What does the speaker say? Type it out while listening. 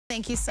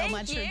Thank you so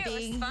much for being here.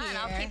 It was fun.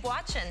 I'll keep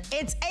watching.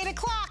 It's 8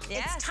 o'clock.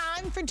 Yes. It's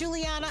time for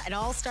Giuliana. It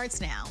all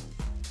starts now.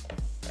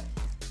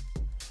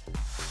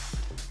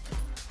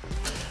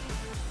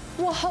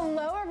 Well,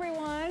 hello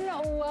everyone.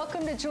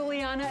 Welcome to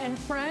Giuliana and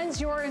Friends.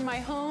 You're in my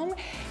home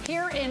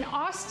here in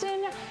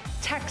Austin,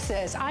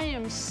 Texas. I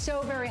am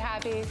so very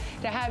happy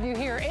to have you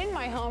here in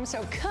my home,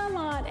 so come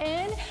on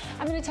in.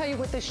 I'm gonna tell you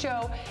what the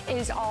show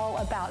is all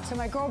about. So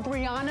my girl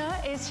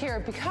Brianna is here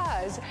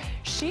because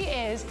she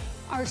is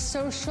our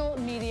social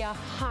media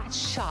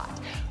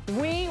hotshot.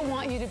 We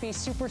want you to be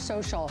super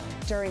social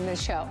during this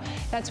show.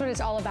 That's what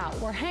it's all about.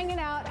 We're hanging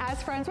out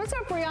as friends. What's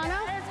up, Brianna?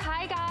 Yes,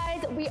 hi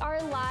guys. We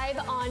are live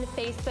on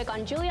Facebook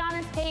on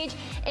Giuliana's page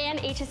and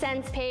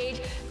HSN's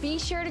page. Be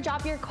sure to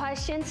drop your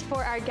questions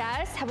for our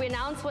guests. Have we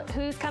announced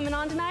who's coming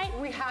on tonight?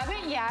 We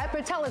haven't yet,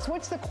 but tell us,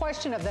 what's the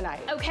question of the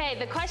night? Okay,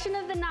 the question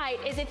of the night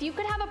is if you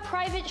could have a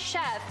private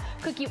chef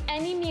cook you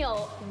any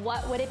meal,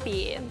 what would it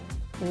be?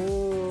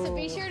 Ooh. So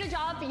be sure to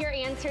drop your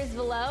answers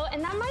below,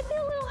 and that might be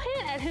a little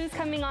hint at who's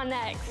coming on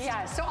next.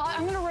 Yeah, so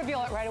I'm gonna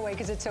reveal it right away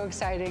because it's so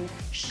exciting.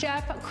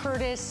 Chef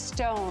Curtis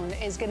Stone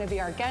is gonna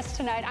be our guest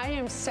tonight. I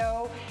am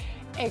so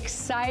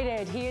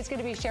excited. He is going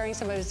to be sharing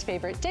some of his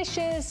favorite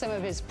dishes, some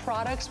of his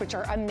products, which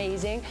are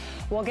amazing.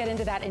 We'll get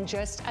into that in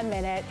just a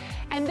minute.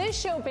 And this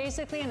show,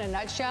 basically in a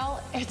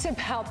nutshell, it's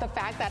about the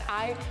fact that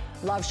I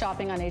love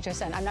shopping on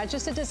HSN. I'm not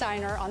just a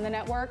designer on the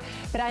network,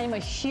 but I am a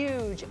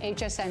huge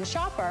HSN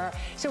shopper.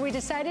 So we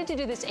decided to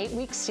do this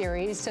 8-week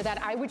series so that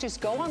I would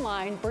just go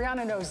online.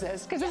 Brianna knows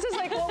this, because this is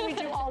like what we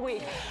do all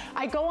week.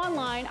 I go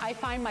online, I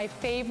find my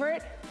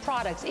favorite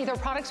products, either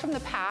products from the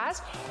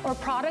past or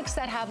products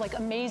that have like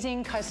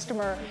amazing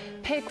customer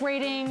pick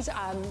ratings,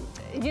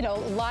 you know,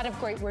 a lot of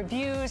great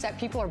reviews that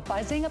people are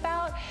buzzing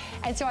about.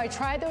 And so I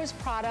try those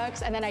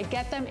products and then I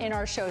get them in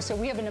our show. So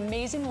we have an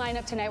amazing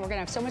lineup tonight. We're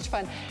gonna have so much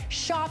fun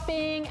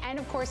shopping and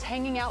of course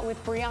hanging out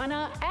with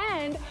Brianna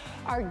and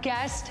our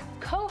guest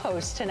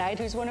co-host tonight,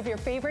 who's one of your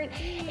favorite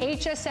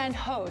HSN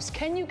hosts.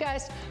 Can you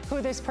guess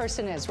who this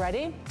person is?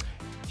 Ready?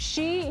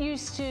 She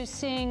used to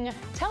sing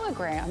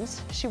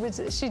telegrams. She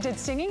did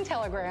singing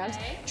telegrams,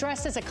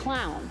 dressed as a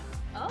clown.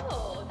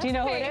 Oh, do you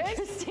know who it is?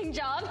 Interesting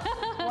job.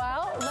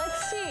 Well,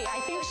 let's see.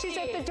 I think she's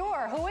at the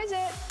door. Who is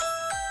it?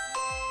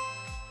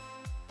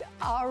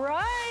 All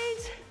right,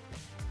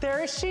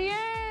 there she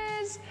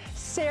is,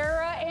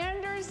 Sarah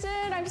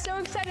Anderson. I'm so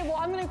excited. Well,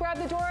 I'm gonna grab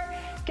the door,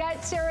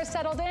 get Sarah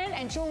settled in,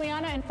 and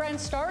Giuliana and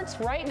Friends starts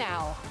right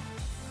now.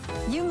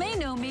 You may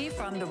know me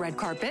from the red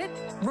carpet,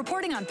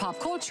 reporting on pop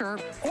culture,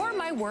 or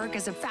my work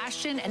as a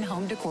fashion and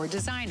home decor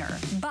designer.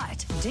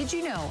 But did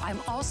you know I'm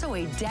also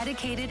a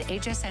dedicated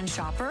HSN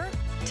shopper?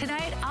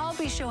 Tonight, I'll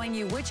be showing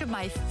you which of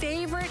my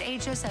favorite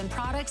HSN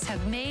products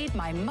have made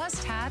my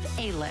must-have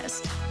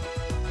A-list.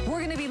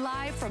 We're gonna be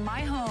live from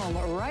my home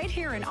right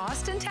here in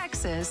Austin,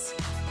 Texas,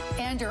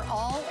 and you're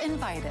all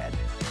invited.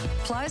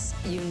 Plus,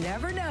 you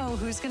never know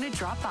who's gonna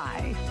drop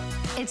by.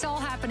 It's all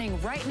happening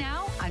right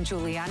now on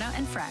Giuliana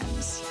and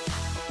Friends.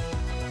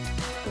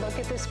 Look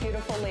at this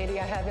beautiful lady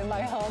I have in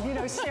my home. You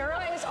know,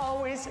 Sarah is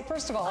always,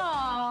 first of all,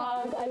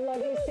 I love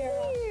you,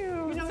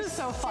 Sarah. You know, it's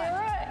so fun.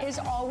 Sarah is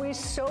always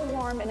so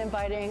warm and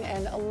inviting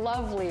and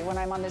lovely when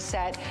I'm on the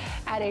set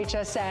at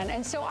HSN.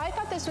 And so I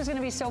thought this was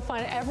gonna be so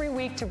fun every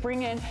week to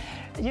bring in,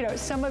 you know,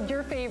 some of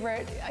your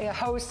favorite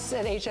hosts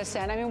at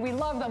HSN. I mean, we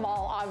love them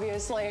all,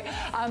 obviously.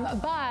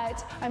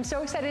 But I'm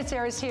so excited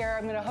Sarah's here.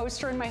 I'm gonna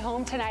host her in my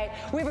home tonight.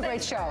 We have a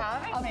great show.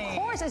 Of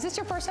course. Is this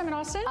your first time in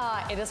Austin?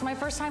 It is my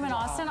first time in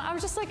Austin. I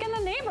was just like in the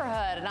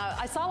neighborhood and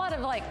I saw a lot of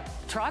like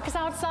trucks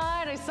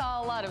outside. I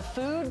saw a lot of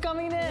food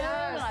coming in.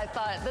 Yes. And I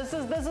thought, this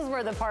is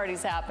where the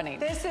party's happening.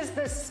 This is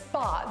the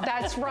spot.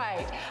 That's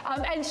right.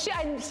 And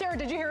Sarah,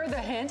 did you hear the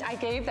hint I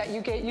gave that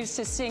you get used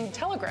to sing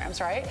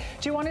telegrams, right?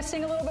 Do you want to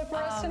sing a little bit for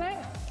us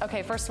tonight?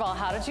 Okay, first of all,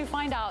 how did you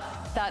find out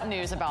that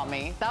news about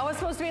me? That was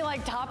supposed to be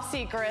like top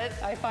secret.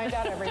 I find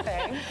out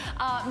everything.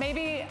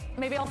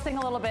 Maybe I'll sing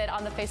a little bit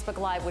on the Facebook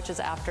Live, which is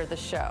after the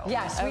show.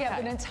 Yes, we have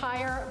an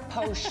entire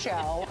post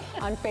show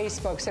on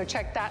Facebook, so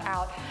check that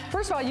out.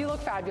 First of all, you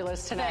look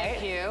fabulous tonight.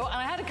 Thank you. And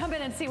I had to come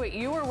in and see what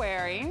you were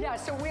wearing. Yeah,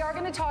 so we are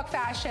going to talk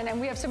fashion, and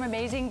we have some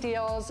amazing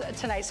deals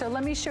tonight. So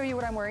let me show you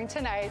what I'm wearing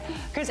tonight,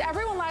 because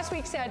everyone last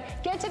week said,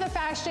 get to the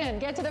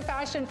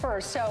fashion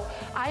first. So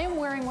I am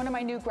wearing one of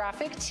my new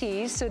graphic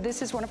tees. So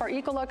this is one of our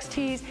Ecolux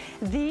tees.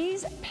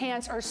 These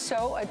pants are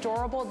so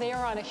adorable. They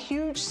are on a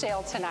huge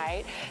sale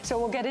tonight. So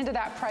we'll get into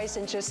that price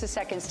in just a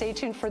second. Stay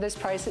tuned for this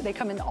price. They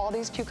come in all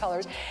these cute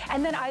colors.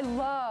 And then I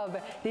love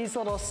these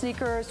little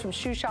sneakers from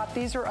Shoe Shop.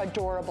 These are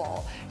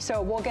adorable.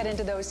 So we'll get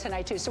into those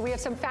tonight too. So we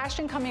have some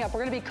fashion coming up.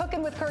 We're gonna be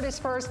cooking with Curtis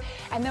first,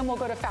 and then we'll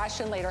go to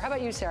fashion later. How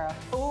about you, Sarah?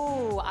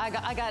 Ooh,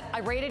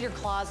 I raided your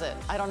closet.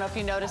 I don't know if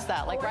you noticed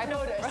that. Like right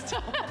noticed.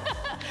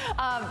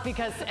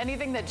 Because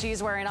anything that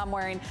G's wearing, I'm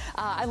wearing.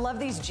 I love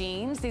these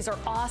jeans. These are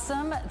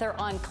awesome. They're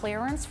on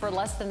clearance for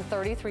less than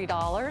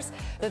 $33.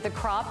 They're the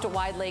cropped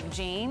wide leg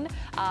jean.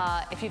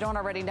 If you don't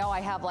already know,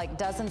 I have like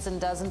dozens and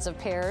dozens of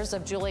pairs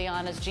of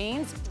Giuliana's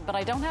jeans, but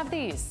I don't have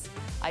these.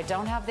 I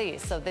don't have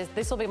these, so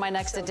this will be my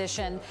next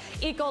addition.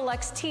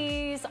 Ecolex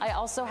tees. I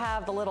also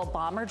have the little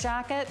bomber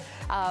jacket,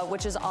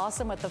 which is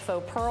awesome with the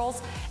faux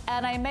pearls.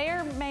 And I may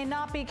or may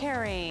not be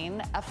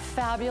carrying a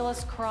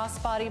fabulous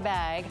crossbody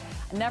bag.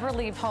 Never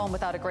leave home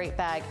without a great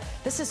bag.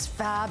 This is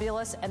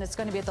fabulous, and it's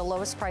going to be at the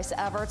lowest price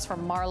ever. It's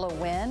from Marla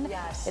Wynn.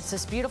 Yes. It's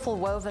this beautiful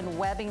woven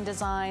webbing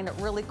design,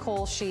 really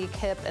cool, chic,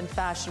 hip, and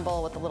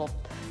fashionable with a little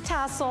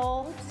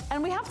tassel.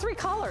 And we have 3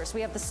 colors.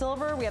 We have the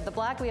silver, we have the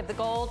black, we have the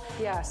gold.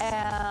 Yes.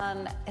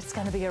 And it's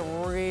going to be a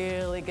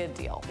really good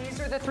deal. These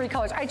are the 3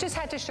 colors. I just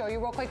had to show you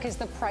real quick because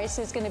the price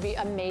is going to be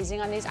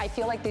amazing on these. I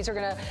feel like these are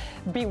going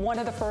to be one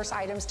of the first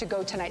items to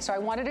go tonight. So I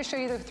wanted to show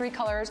you the 3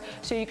 colors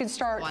so you can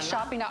start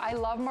shopping now. I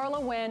love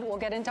Marla Wynn. We'll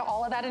get into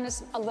all of that in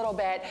a little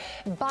bit.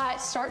 But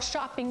start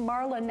shopping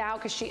Marla now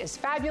because she is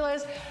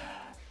fabulous.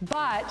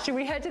 But should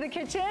we head to the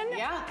kitchen?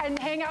 Yeah. And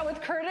hang out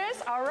with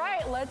Curtis? All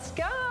right, let's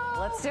go.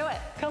 Let's do it.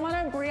 Come on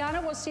up,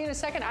 Brianna. We'll see you in a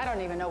second. I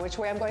don't even know which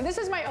way I'm going. This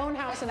is my own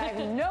house, and I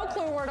have no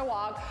clue where to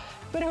walk.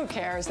 But who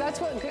cares? That's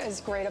what is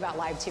great about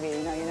live TV.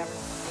 You know, you never.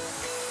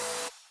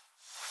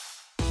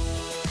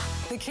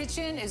 The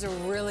kitchen is a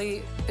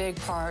really big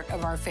part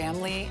of our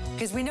family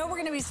because we know we're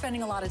going to be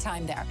spending a lot of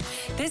time there.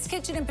 This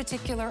kitchen in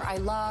particular, I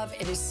love.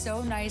 It is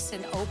so nice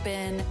and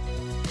open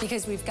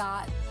because we've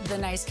got the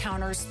nice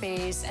counter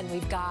space and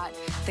we've got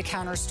the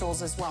counter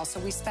stools as well. So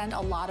we spend a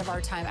lot of our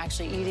time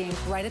actually eating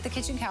right at the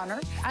kitchen counter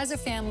as a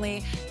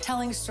family,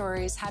 telling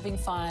stories, having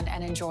fun,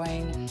 and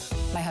enjoying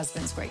my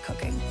husband's great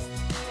cooking.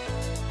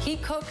 He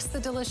cooks the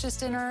delicious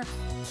dinner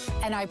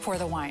and I pour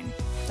the wine.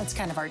 That's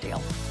kind of our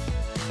deal.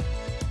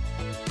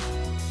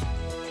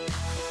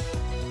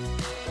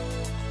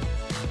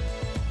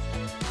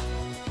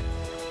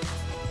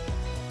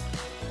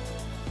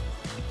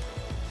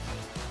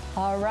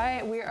 All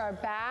right, we are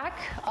back.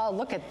 Oh,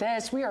 look at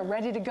this. We are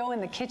ready to go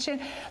in the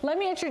kitchen. Let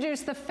me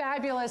introduce the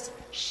fabulous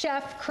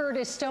Chef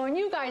Curtis Stone.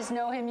 You guys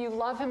know him. You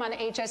love him on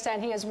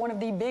HSN. He has one of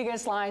the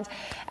biggest lines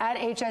at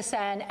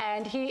HSN,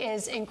 and he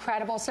is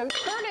incredible. So,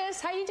 Curtis,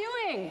 how you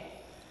doing?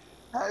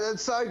 Hey,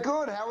 that's so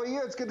good. How are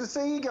you? It's good to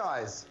see you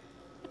guys.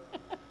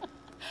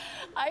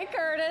 Hi,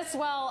 Curtis.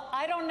 Well,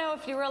 I don't know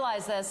if you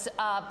realize this,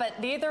 but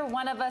neither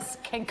one of us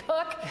can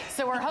cook,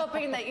 so we're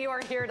hoping that you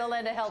are here to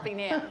lend a helping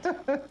hand.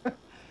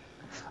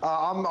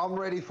 I'm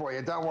ready for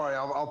you. Don't worry.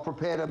 I've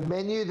prepared a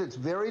menu that's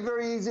very,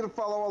 very easy to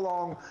follow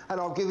along, and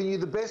I've given you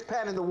the best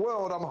pan in the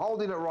world. I'm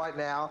holding it right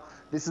now.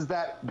 This is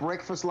that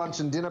breakfast,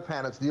 lunch, and dinner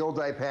pan. It's the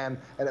all-day pan,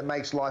 and it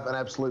makes life an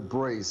absolute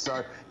breeze.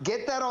 So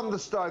get that on the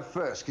stove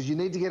first, because you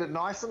need to get it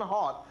nice and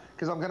hot,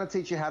 because I'm going to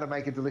teach you how to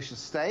make a delicious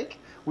steak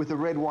with a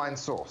red wine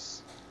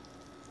sauce.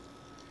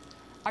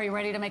 Are you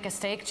ready to make a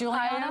steak, Giuliana?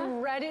 I am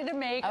ready to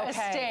make a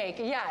steak,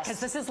 yes. Because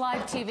this is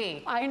live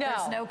TV. I know.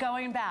 There's no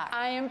going back.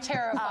 I am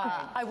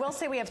terrified. I will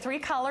say we have 3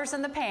 colors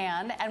in the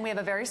pan, and we have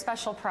a very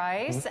special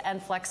price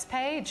and flex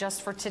pay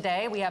just for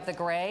today. We have the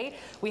gray,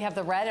 we have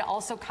the red. It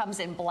also comes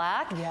in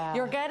black. Yeah.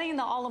 You're getting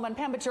the all-in-one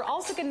pan, but you're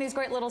also getting these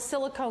great little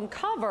silicone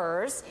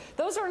covers.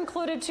 Those are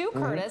included too,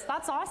 Curtis.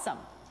 That's awesome.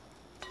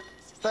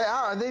 They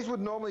are, and these would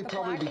normally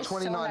probably be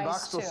 29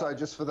 bucks or so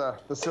just for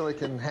the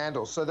silicone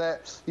handle. So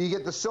that you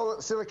get the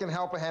silicone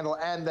helper handle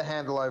and the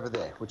handle over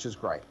there, which is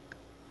great.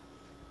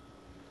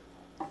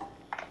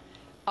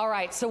 All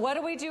right, so what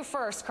do we do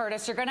first,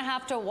 Curtis? You're going to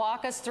have to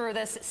walk us through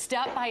this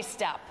step by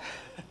step.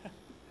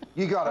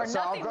 You got it. So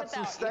I've got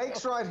some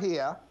steaks right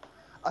here,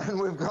 and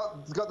we've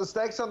got the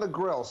steaks on the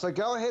grill. So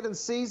go ahead and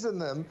season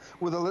them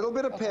with a little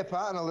bit of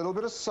pepper and a little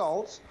bit of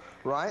salt.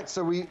 Right,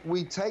 so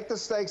we take the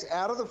steaks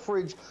out of the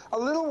fridge a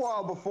little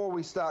while before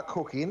we start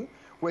cooking.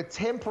 We're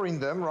tempering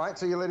them, right?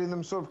 So you're letting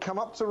them sort of come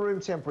up to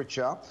room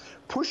temperature.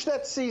 Push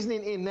that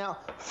seasoning in. Now,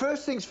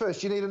 first things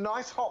first, you need a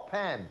nice hot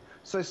pan.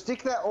 So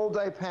stick that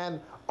all-day pan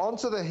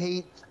onto the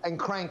heat and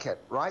crank it,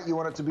 right? You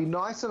want it to be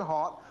nice and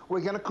hot. We're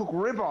going to cook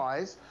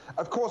ribeyes.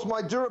 Of course,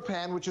 my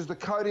DuraPan, which is the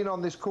coating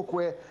on this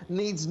cookware,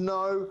 needs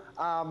no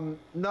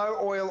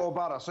oil or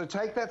butter. So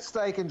take that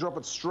steak and drop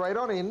it straight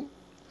on in,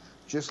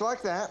 just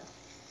like that.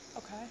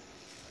 Okay.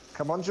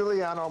 Come on,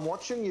 Giuliana, I'm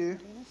watching you.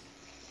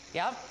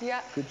 Yep. Yeah.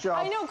 Good job.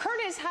 I know,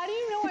 Curtis, how do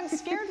you know I'm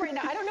scared right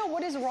now? I don't know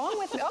what is wrong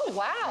with it. Oh,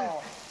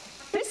 wow.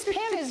 This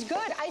pan is good.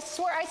 I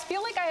swear, I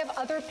feel like I have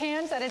other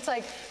pans that it's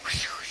like,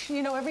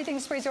 you know, everything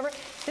sprays over.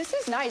 This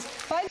is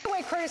nice. By the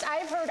way, Curtis,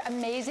 I've heard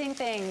amazing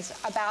things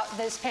about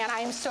this pan.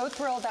 I am so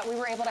thrilled that we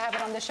were able to have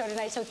it on the show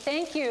tonight. So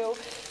thank you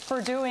for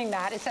doing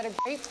that. It's at a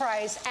great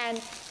price. And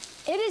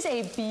it is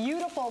a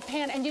beautiful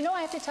pan. And you know,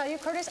 I have to tell you,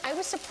 Curtis, I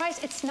was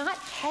surprised it's not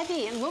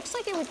heavy. It looks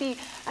like it would be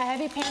a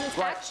heavy pan. It's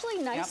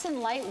actually nice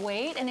and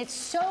lightweight, and it's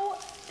so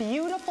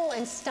beautiful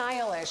and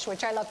stylish,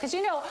 which I love. Because,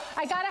 you know,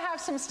 I got to have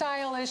some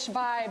stylish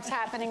vibes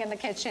happening in the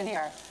kitchen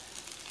here.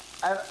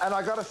 And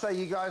I got to say,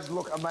 you guys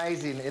look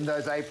amazing in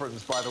those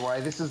aprons, by the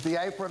way. This is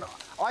the apron.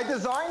 I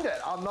designed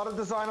it. I'm not a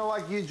designer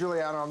like you,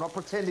 Giuliana. I'm not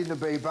pretending to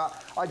be,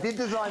 but I did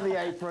design the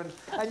apron.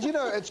 And, you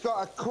know, it's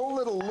got a cool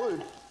little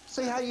loop.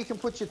 See how you can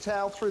put your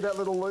towel through that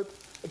little loop?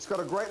 It's got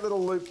a great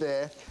little loop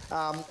there,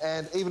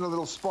 and even a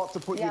little spot to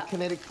put your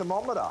kinetic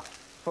thermometer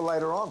for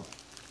later on.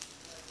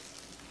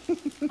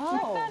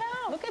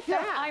 Oh, look at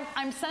that.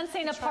 I'm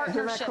sensing a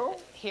partnership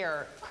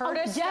here.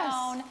 Curtis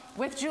Stone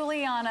with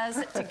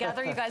Giuliana's.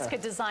 Together, you guys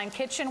could design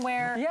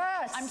kitchenware.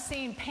 Yes. I'm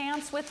seeing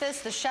pants with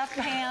this, the chef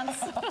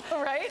pants,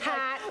 right?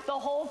 Hat. Like the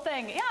whole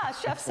thing. Yeah,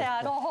 chef's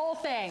hat. The whole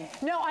thing.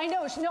 No, I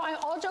know. No,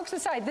 all jokes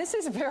aside, this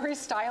is very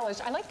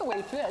stylish. I like the way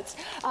it fits.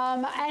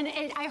 And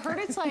I heard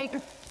it's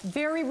like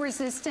very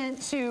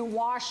resistant to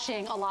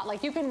washing a lot.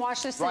 Like you can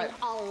wash this thing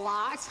a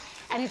lot.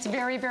 And it's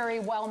very, very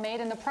well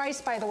made. And the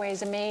price, by the way,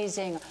 is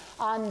amazing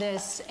on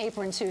this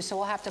apron, too. So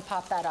we'll have to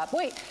pop that up.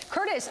 Wait,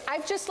 Curtis,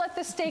 I've just let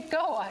the steak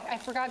go. I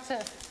forgot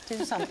to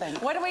do something.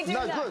 What do we do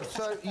next? No, good.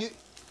 So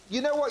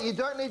you know what? You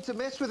don't need to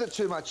mess with it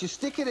too much. You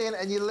stick it in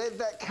and you let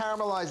that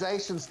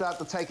caramelization start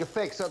to take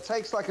effect. So it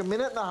takes like 1.5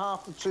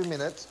 minutes to 2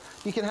 minutes.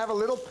 You can have a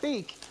little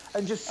peek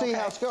and just see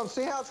how it's going.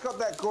 See how it's got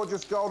that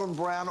gorgeous golden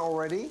brown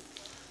already?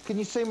 Can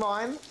you see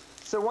mine?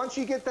 So once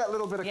you get that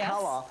little bit of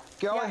color,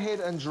 go ahead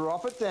and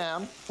drop it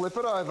down, flip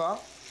it over.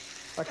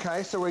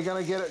 Okay, so we're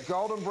going to get it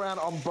golden brown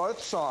on both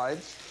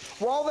sides.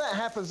 While that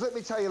happens, let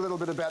me tell you a little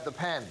bit about the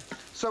pan.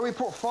 So we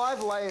put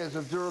 5 layers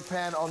of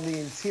DuraPan on the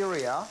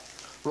interior,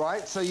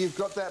 right? So you've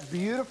got that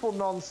beautiful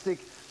non-stick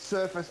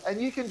surface,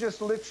 and you can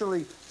just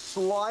literally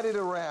slide it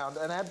around,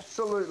 and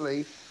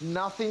absolutely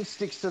nothing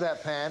sticks to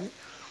that pan.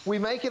 We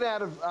make it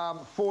out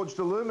of forged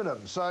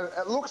aluminum, so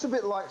it looks a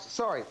bit like,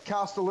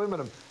 cast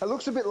aluminum. It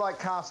looks a bit like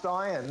cast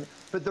iron,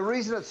 but the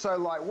reason it's so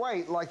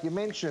lightweight, like you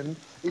mentioned,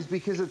 is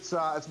because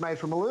it's made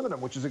from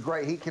aluminum, which is a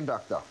great heat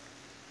conductor.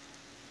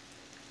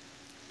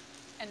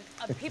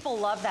 And people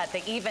love that,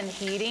 the even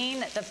heating,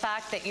 the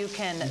fact that you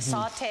can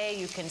saute,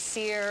 you can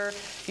sear,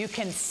 you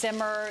can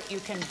simmer, you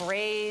can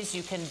braise,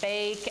 you can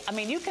bake. I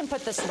mean, you can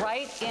put this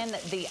right in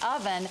the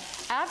oven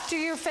after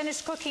you're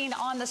finished cooking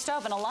on the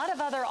stove. And a lot of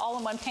other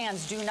all-in-one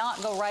pans do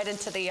not go right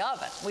into the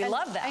oven. We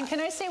love that. And can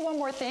I say one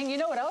more thing? You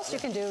know what else you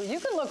can do? You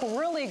can look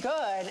really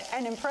good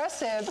and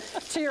impressive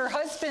to your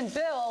husband,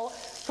 Bill,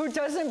 who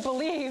doesn't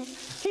believe.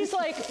 He's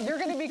like, you're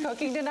going to be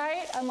cooking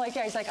tonight? I'm like,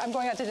 yeah. He's like, I'm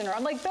going out to dinner.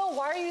 I'm like, Bill,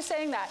 why are you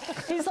saying that?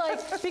 He's like,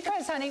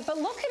 because, honey, but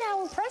look at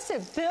how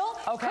impressive. Bill,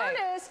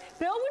 Curtis,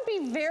 Bill would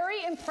be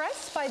very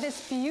impressed by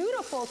this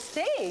beautiful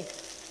steak.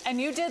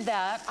 And you did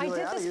that. I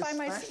did this by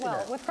myself,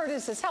 well, with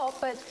Curtis's help,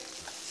 but...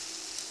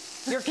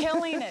 You're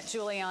killing it,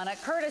 Giuliana.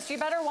 Curtis, you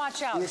better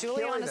watch out.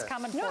 Giuliana's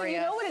coming for you. No, you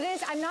know what it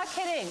is? I'm not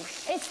kidding.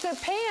 It's the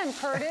pan,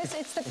 Curtis.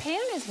 It's the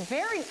pan is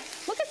very...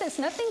 Look at this.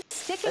 Nothing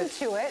sticking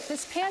to it.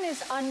 This pan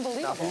is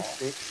unbelievable. Nothing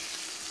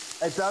sticks.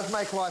 It does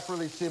make life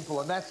really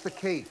simple, and that's the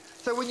key.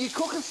 So when you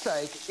cook a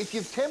steak, if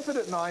you've tempered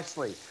it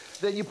nicely,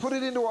 then you put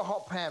it into a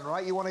hot pan,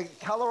 right? You want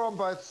to color on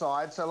both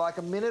sides, so like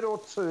 1 minute or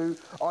 2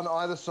 on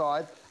either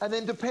side. And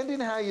then depending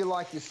how you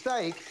like your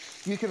steak,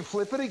 you can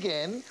flip it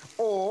again,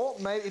 or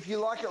maybe if you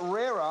like it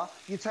rarer,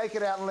 you take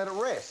it out and let it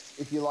rest.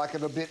 If you like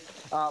it a bit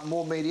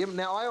more medium.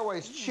 Now, I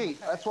always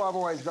cheat. That's why I've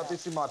always got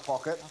this in my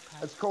pocket.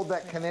 It's called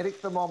that kinetic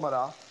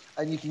thermometer,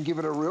 and you can give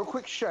it a real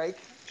quick shake,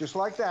 just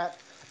like that.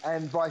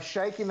 And by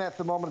shaking that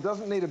thermometer, it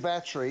doesn't need a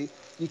battery,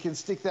 you can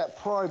stick that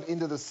probe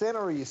into the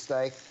center of your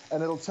steak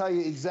and it'll tell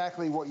you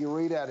exactly what your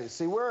readout is.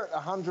 See, we're at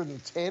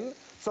 110,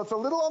 so it's a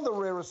little on the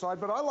rarer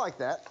side, but I like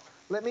that.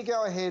 Let me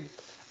go ahead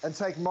and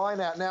take mine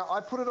out. Now,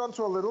 I put it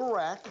onto a little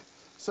rack,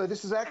 so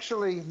this is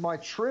actually my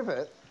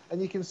trivet, and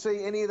you can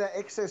see any of that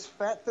excess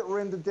fat that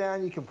rendered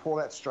down, you can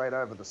pour that straight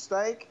over the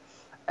steak.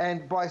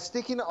 And by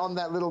sticking it on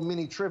that little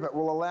mini trivet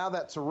will allow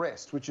that to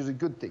rest, which is a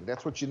good thing.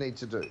 That's what you need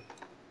to do.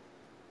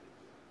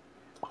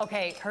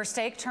 Okay, her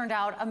steak turned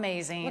out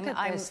amazing. Look at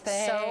I'm this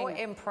thing. so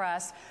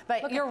impressed.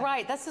 But you're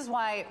right. This is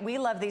why we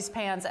love these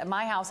pans at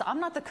my house. I'm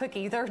not the cook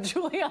either,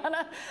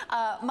 Giuliana.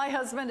 My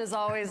husband is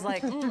always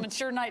like, it's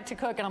your night to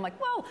cook. And I'm like,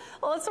 well,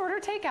 let's order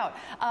takeout.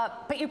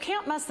 But you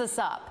can't mess this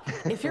up.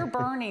 If you're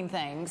burning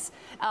things,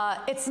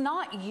 it's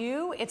not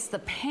you, it's the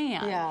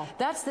pan. Yeah.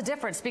 That's the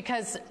difference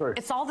because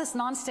it's all this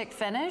nonstick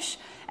finish.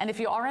 And if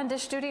you are on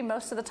dish duty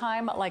most of the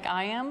time, like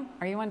I am,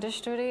 are you on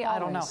dish duty? Always. I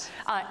don't know.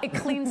 It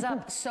cleans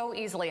up so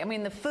easily. I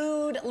mean, the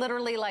food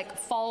literally like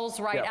falls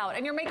right out.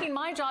 And you're making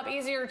my job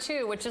easier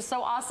too, which is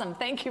so awesome.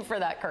 Thank you for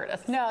that,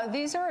 Curtis. No,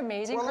 these are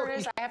amazing,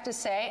 Curtis, I have to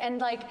say.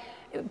 And like,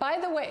 by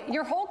the way,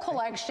 your whole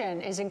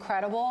collection is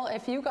incredible.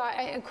 If you got,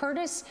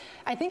 Curtis,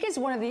 I think is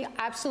one of the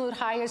absolute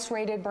highest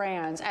rated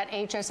brands at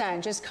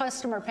HSN, just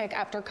customer pick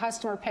after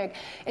customer pick.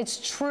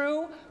 It's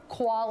true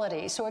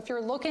quality. So if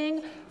you're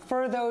looking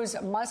for those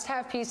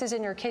must-have pieces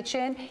in your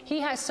kitchen, he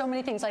has so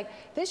many things. Like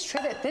this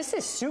trivet, this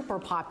is super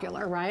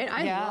popular, right?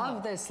 I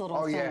love this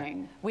little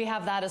thing. We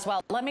have that as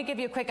well. Let me give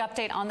you a quick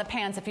update on the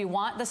pans. If you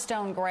want the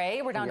stone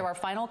gray, we're down to our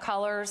final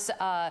colors,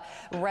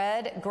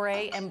 red,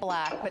 gray, and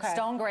black. But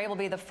stone gray will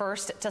be the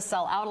first to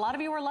sell out. A lot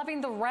of you are loving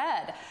the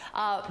red.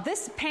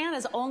 This pan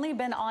has only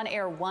been on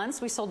air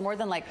once. We sold more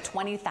than like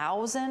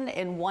 20,000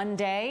 in one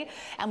day.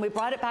 And we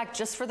brought it back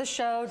just for the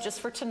show, just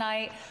for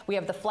tonight. We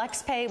have the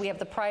flex pay. We have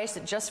the price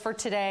just for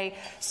today. day.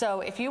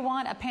 So if you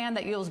want a pan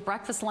that yields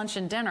breakfast, lunch,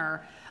 and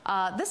dinner,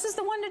 this is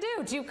the one to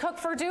do. Do you cook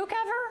for Duke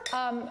ever?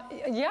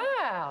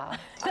 Yeah,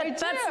 I do.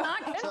 That's not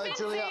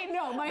convincing.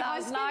 No, my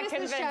husband is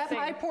the chef.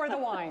 I pour the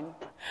wine.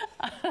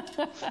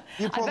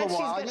 You pour the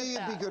wine. I knew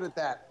you'd be good at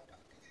that.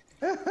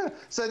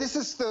 So this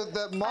is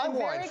my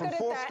wine from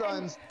Four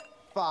Stones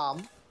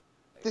Farm.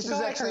 This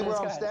is actually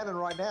where I'm standing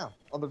right now,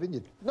 on the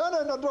vineyard. No,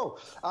 not at all.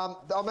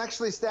 I'm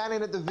actually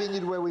standing at the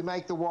vineyard where we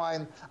make the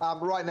wine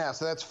right now.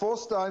 So that's 4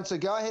 Stones. So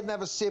go ahead and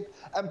have a sip.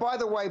 And by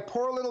the way,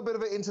 pour a little bit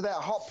of it into that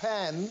hot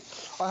pan.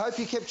 I hope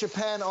you kept your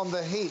pan on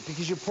the heat,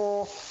 because you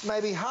pour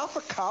maybe half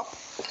a cup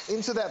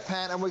into that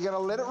pan, and we're going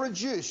to let it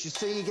reduce. You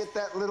see, you get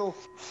that little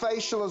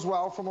facial as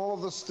well from all of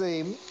the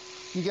steam.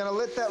 You're going to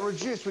let that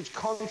reduce, which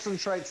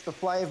concentrates the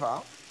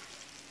flavor.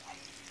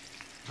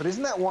 But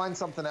isn't that wine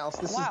something else?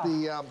 This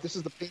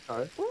is the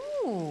Pinot.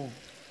 Ooh.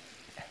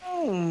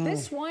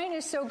 This wine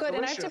is so good. Delicious.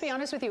 And I have to be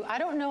honest with you, I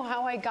don't know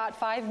how I got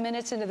 5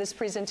 minutes into this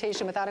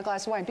presentation without a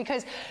glass of wine,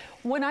 because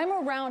when I'm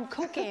around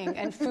cooking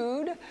and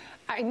food,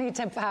 I need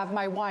to have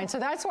my wine. So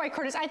that's why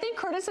I think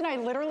Curtis and I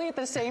literally at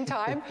the same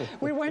time,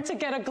 we went to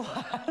get a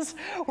glass.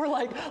 We're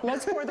like,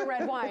 let's pour the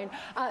red wine.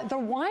 The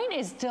wine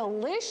is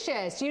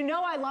delicious. You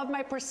know I love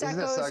my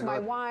Prosecco's, so my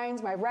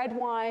wines, my red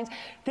wines.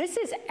 This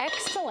is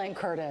excellent,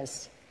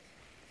 Curtis.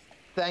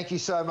 Thank you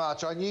so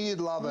much. I knew you'd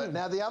love it.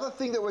 Now, the other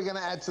thing that we're going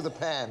to add to the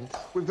pan,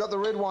 we've got the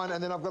red wine,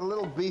 and then I've got a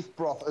little beef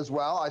broth as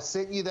well. I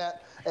sent you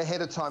that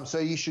ahead of time, so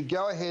you should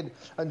go ahead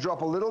and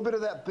drop a little bit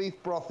of that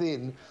beef broth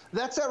in.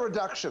 That's our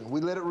reduction. We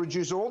let it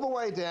reduce all the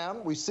way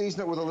down. We season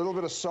it with a little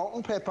bit of salt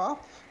and pepper.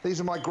 These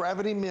are my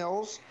gravity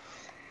mills.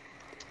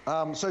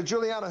 So,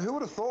 Giuliana, who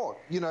would have thought?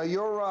 You know,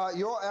 you're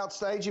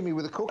outstaging me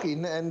with the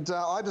cooking, and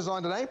I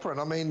designed an apron.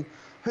 I mean,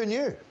 who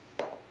knew?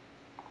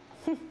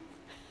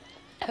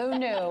 Who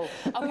knew?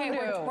 Okay,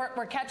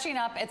 we're catching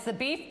up. It's the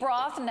beef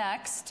broth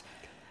next.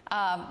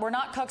 We're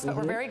not cooks, but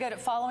we're very good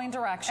at following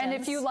directions. And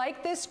if you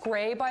like this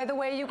gray, by the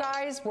way, you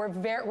guys,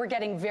 we're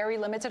getting very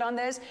limited on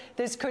this.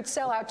 This could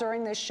sell out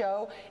during this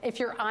show. If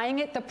you're eyeing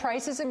it, the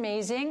price is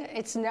amazing.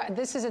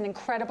 This is an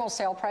incredible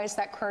sale price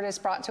that Curtis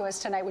brought to us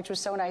tonight, which was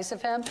so nice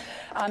of him.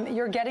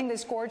 You're getting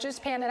this gorgeous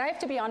pan, and I have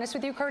to be honest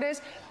with you,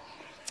 Curtis.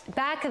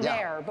 Back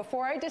there,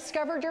 before I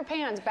discovered your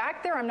pans,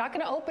 back there, I'm not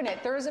going to open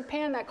it. There is a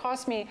pan that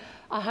cost me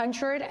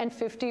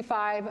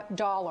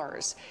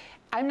 $155.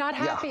 I'm not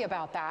happy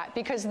about that,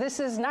 because this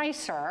is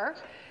nicer,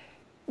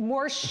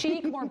 more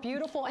chic, more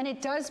beautiful, and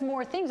it does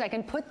more things. I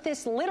can put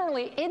this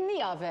literally in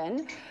the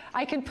oven.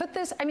 I can put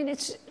this, I mean,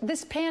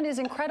 this pan is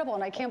incredible,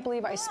 and I can't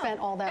believe I spent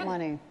all that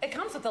money. It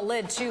comes with a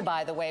lid too,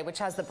 by the way, which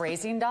has the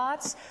braising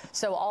dots.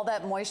 So all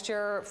that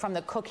moisture from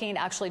the cooking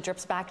actually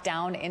drips back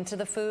down into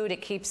the food.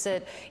 It keeps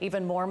it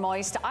even more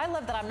moist. I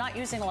love that I'm not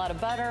using a lot of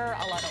butter,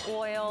 a lot of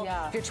oil.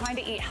 Yeah. If you're trying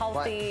to eat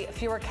healthy,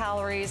 fewer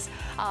calories.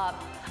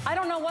 I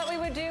don't know what we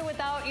would do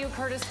without you,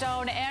 Curtis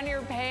Stone, and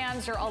your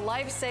pans. You're a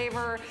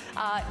lifesaver.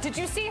 Did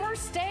you see her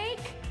steak?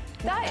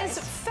 That is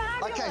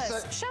fabulous. Okay, so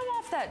show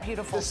off that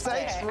beautiful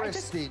steak. The steak's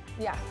rested.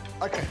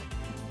 Okay.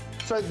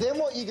 So then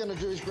what you're going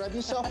to do is grab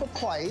yourself a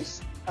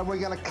plate, and we're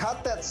going to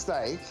cut that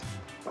steak,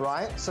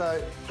 right?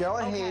 So go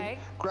ahead,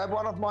 grab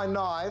one of my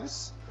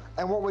knives,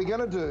 and what we're going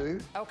to do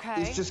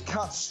is just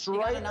cut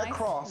straight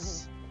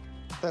across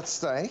that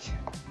steak.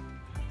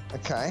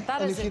 Okay.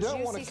 That and is if you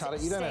don't want to cut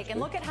it, you don't have to. And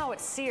look at how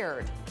it's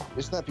seared.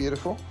 Isn't that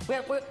beautiful?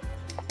 We're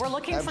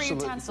looking for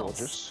utensils.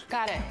 Gorgeous.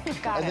 Got it.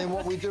 And then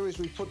what we do is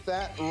we put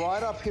that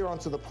right up here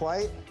onto the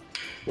plate.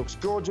 Looks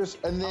gorgeous.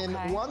 And then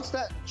once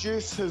that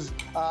juice has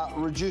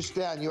reduced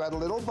down, you add a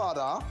little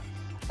butter.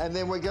 And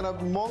then we're going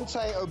to monte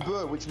au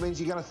beurre, which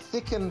means you're going to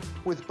thicken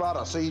with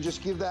butter. So you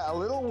just give that a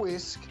little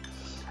whisk.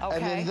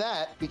 And then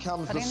that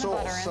becomes the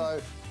sauce.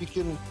 So you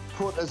can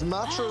put as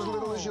much or as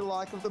little as you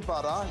like of the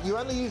butter. You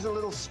only use a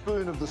little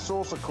spoon of the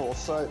sauce, of course,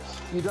 so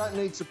you don't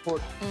need to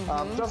put,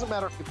 doesn't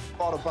matter if you put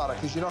a lot of butter,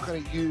 because you're not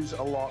going to use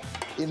a lot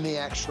in the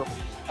actual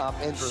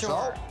end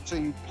result. So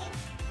you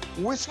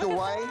whisk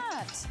away.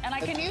 And I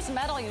can use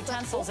metal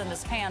utensils in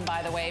this pan,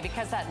 by the way,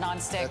 because that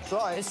nonstick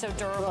is so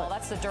durable.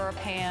 That's the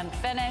DuraPan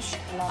finish.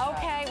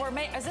 Okay,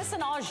 is this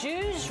an au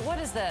juge? What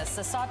is this?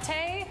 A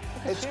sauté?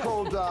 It's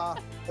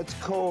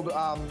called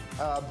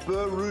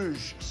beurre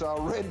rouge, so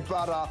red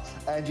butter,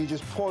 and you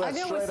just pour that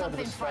straight over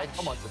the steak.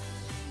 Oh my goodness.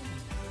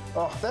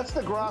 Oh, that's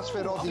the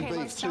grass-fed Aussie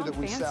beef too that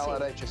we sell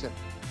at HSN.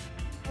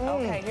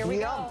 Okay, here we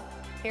go.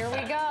 Here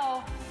we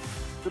go.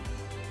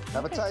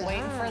 Have a taste.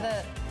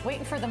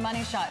 Waiting for the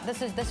money shot.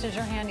 This is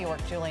your handiwork,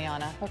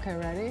 Giuliana. Okay,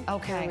 ready?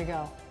 Okay. Here we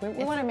go.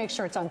 We want to make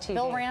sure it's on TV.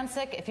 Bill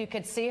Rancic, if you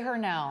could see her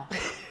now,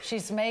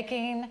 she's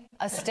making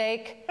a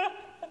steak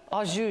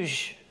au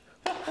juge.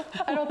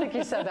 I don't think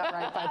you said that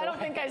right, by the way. I don't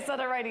think I said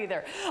it right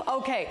either.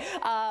 Okay,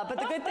 but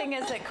the good thing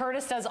is that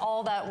Curtis does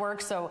all that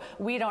work, so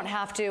we don't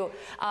have to.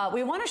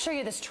 We want to show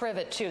you this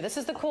trivet, too. This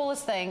is the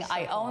coolest thing.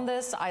 I own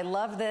this. I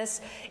love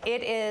this.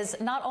 It is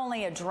not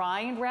only a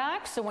drying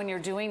rack, so when you're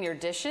doing your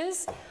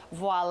dishes,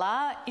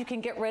 voila, you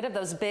can get rid of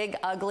those big,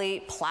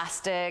 ugly,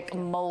 plastic,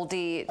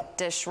 moldy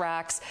dish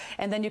racks.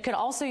 And then you can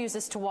also use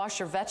this to wash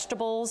your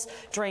vegetables,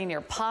 drain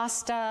your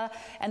pasta.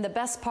 And the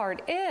best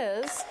part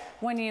is,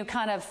 when you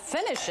kind of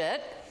finish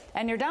it,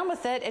 and you're done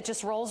with it, it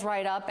just rolls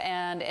right up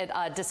and it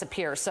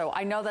disappears. So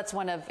I know that's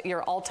one of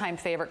your all-time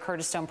favorite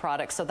Curtis Stone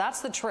products. So that's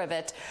the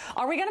trivet.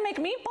 Are we gonna make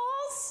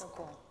meatballs? So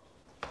cool.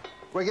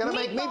 We're going to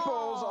make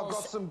meatballs. I've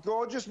got some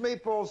gorgeous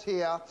meatballs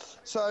here.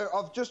 So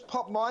I've just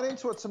popped mine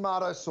into a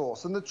tomato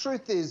sauce. And the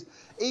truth is,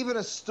 even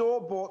a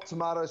store-bought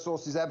tomato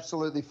sauce is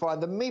absolutely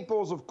fine. The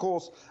meatballs, of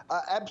course,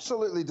 are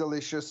absolutely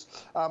delicious.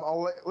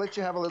 I'll let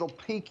you have a little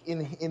peek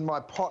in my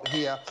pot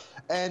here.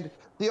 And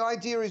the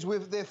idea is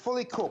they're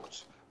fully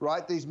cooked.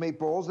 Right, these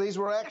meatballs. These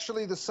were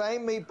actually the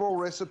same meatball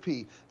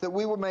recipe that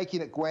we were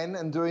making at Gwen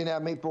and doing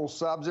our meatball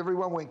subs.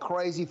 Everyone went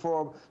crazy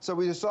for them, so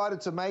we decided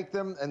to make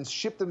them and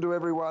ship them to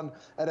everyone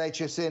at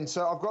HSN.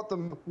 So I've got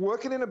them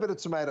working in a bit of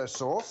tomato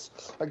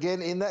sauce,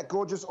 again, in that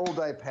gorgeous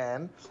all-day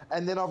pan.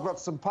 And then I've got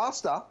some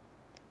pasta,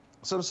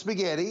 some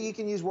spaghetti. You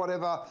can use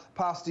whatever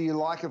pasta you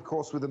like, of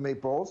course, with the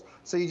meatballs.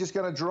 So you're just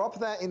going to drop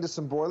that into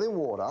some boiling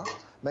water.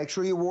 Make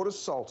sure your water's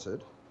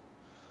salted.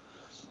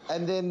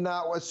 And then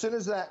as soon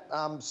as that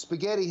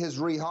spaghetti has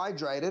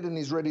rehydrated and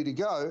is ready to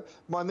go,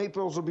 my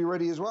meatballs will be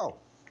ready as well.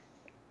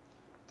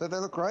 Don't they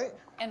look great?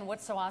 And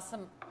what's so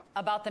awesome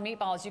about the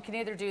meatballs, you can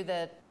either do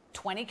the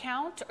 20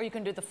 count or you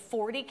can do the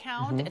 40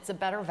 count. It's a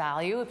better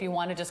value if you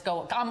want to just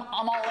go, I'm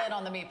all in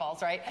on the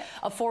meatballs, right?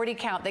 A 40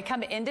 count. They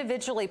come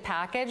individually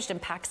packaged in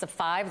packs of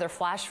 5. They're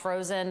flash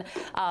frozen.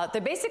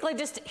 They're basically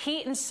just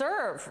heat and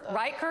serve,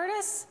 right,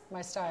 Curtis?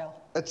 My style.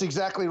 That's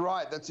exactly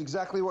right. That's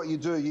exactly what you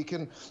do. You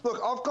can,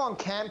 look, I've gone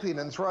camping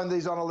and thrown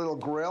these on a little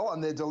grill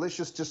and they're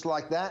delicious just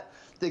like that.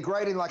 They're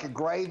great in like a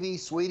gravy,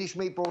 Swedish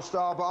meatball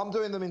style, but I'm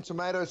doing them in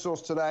tomato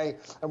sauce today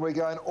and we're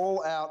going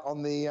all out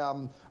on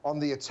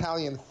the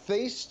Italian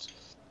feast.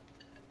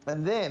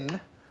 And then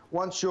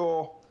once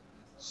your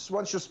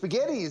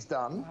spaghetti is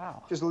done,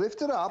 just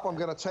lift it up. I'm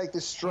going to take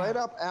this straight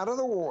up out of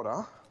the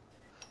water.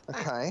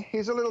 Okay,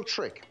 here's a little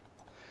trick.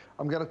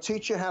 I'm going to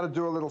teach you how to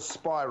do a little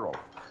spiral.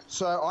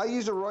 So I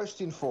use a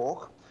roasting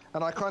fork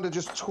and I kind of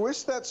just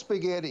twist that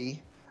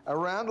spaghetti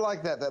around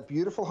like that, that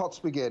beautiful hot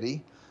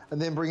spaghetti,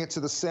 and then bring it to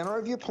the center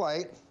of your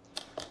plate,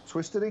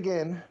 twist it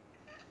again,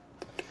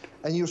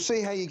 and you'll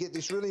see how you get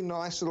this really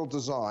nice little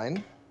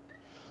design.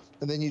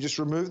 And then you just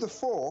remove the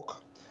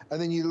fork,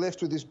 and then you're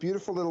left with this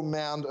beautiful little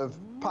mound of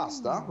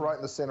pasta right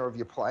in the center of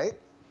your plate.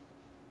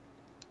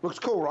 Looks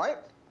cool, right?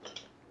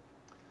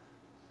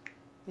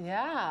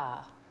 Yeah.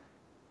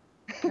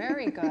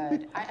 Very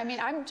good. I mean,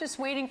 I'm just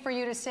waiting for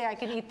you to say I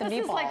can eat the meatball.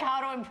 This is like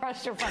how to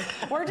impress your friends.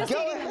 We're just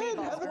eating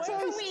the meatball. When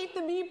can we eat the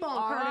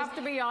meatball, Curtis? I have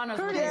to be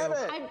honest with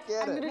Curtis, you.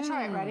 I'm going to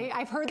try it. Ready?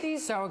 I've heard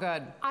these. So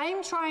good.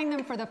 I'm trying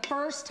them for the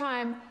first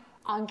time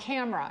on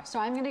camera. So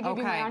I'm going to give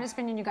you my honest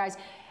opinion, you guys.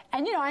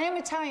 And, you know, I am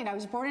Italian. I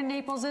was born in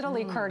Naples,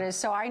 Italy, Curtis,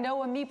 so I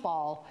know a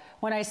meatball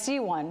when I see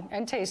one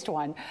and taste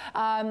one.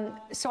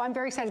 So I'm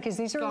very excited because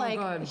these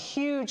are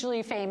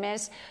hugely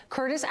famous.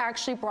 Curtis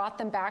actually brought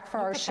them back for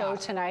our show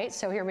tonight.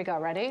 So here we go.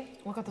 Ready?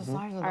 Look at the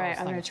size of those. All right,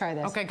 I'm going to try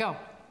this. Okay, go.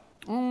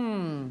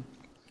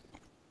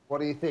 What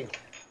do you think?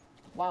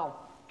 Wow.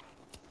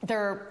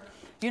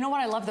 You know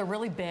what I love? They're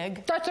really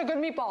big. That's a good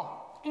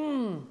meatball.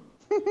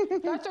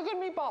 That's a good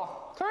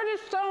meatball.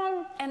 Curtis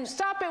Stone, and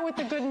stop it with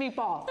the good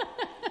meatball.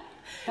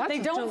 They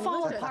don't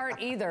fall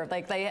apart either.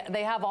 Like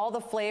they have all the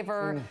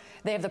flavor.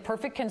 They have the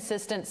perfect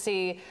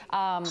consistency.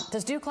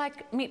 Does Duke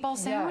like meatball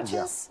sandwiches?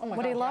 Yes. Oh my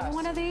Would he God, love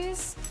one of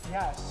these?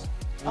 Yes.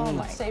 Oh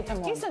my! Save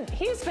him one.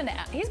 He's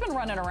been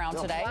running around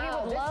today.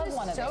 Wow, he would love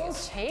one of these. This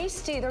is so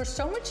tasty. There's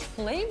so much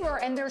flavor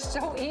and they're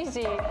so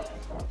easy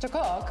to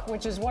cook,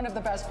 which is one of the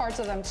best parts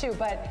of them too.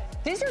 But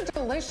these are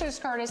delicious,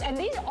 Curtis, and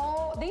these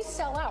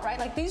sell out, right?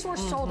 Like these were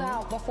sold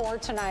out before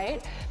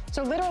tonight.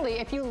 So literally,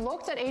 if you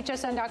looked at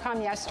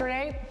hsn.com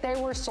yesterday, they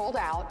were sold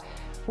out.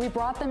 We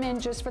brought them in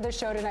just for the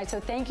show tonight, so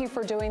thank you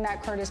for doing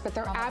that, Curtis, but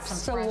they're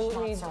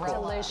absolutely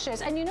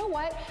delicious. And you know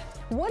what?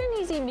 What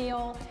an easy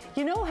meal.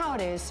 You know how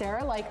it is,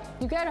 Sarah. Like,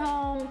 you get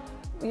home,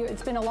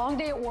 it's been a long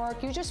day at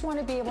work, you just want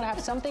to be able to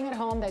have something at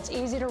home that's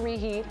easy to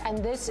reheat, and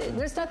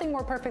there's nothing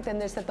more perfect than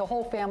this that the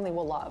whole family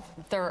will love.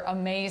 They're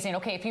amazing.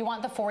 Okay, if you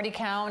want the 40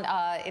 count,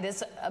 it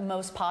is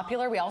most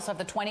popular. We also have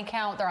the 20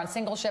 count. They're on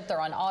single ship, they're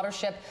on auto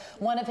ship.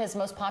 One of his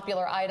most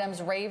popular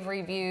items, rave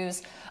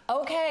reviews.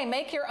 Okay,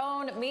 make your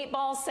own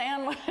meatball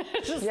sandwich.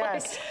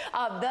 Yes.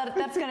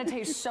 That's going to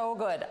taste so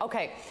good.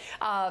 Okay,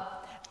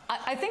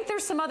 I think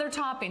there's some other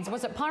toppings.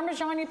 Was it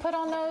Parmesan you put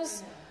on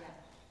those?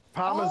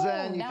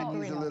 Parmesan, you can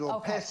use a little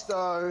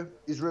pesto,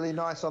 is really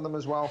nice on them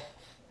as well.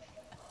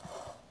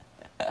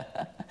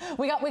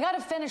 We got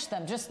to finish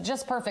them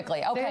just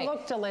perfectly. Okay. They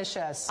look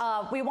delicious.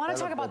 We want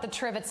to talk about the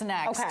trivets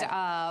next. Okay.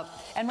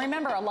 And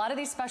remember, a lot of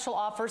these special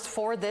offers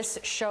for this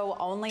show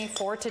only,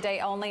 for today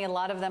only, a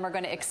lot of them are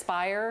going to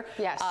expire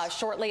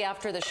shortly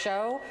after the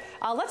show.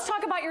 Let's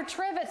talk about your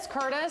trivets,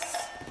 Curtis.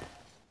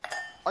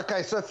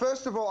 Okay, so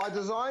first of all, I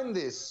designed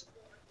this.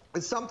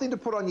 It's something to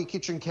put on your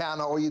kitchen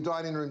counter or your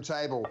dining room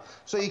table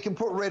so you can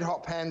put red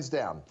hot pans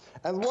down.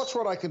 And watch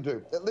what I can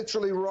do. It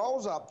literally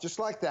rolls up just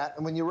like that,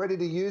 and when you're ready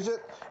to use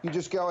it, you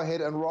just go ahead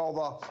and roll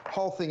the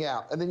whole thing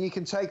out. And then you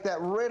can take that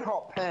red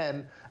hot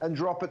pan and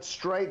drop it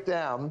straight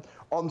down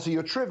onto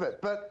your trivet.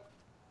 But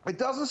it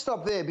doesn't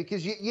stop there,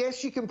 because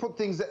yes, you can put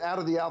things out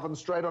of the oven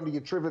straight onto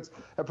your trivets.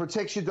 It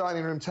protects your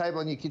dining room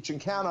table and your kitchen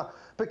counter.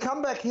 But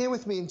come back here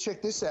with me and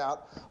check this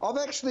out. I've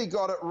actually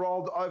got it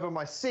rolled over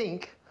my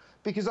sink,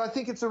 because I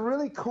think it's a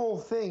really cool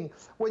thing.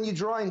 When you're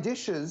drying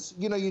dishes,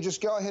 you know, you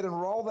just go ahead and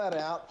roll that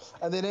out,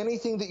 and then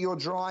anything that you're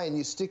drying,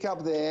 you stick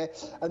up there.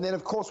 And then,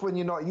 of course, when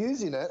you're not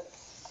using it,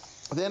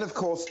 then, of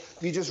course,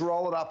 you just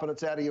roll it up and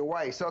it's out of your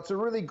way. So it's a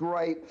really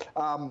great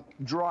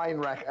drying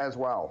rack as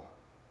well.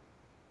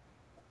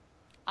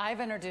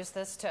 I've introduced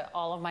this to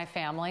all of my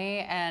family,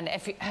 and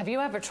have you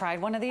ever tried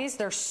one of these?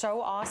 They're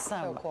so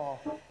awesome. So cool.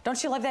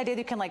 Don't you love the idea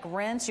that you can like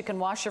rinse, you can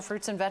wash your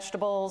fruits and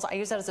vegetables? I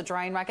use that as a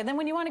drying rack, and then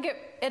when you want to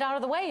get it out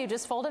of the way, you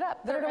just fold it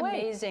up, put it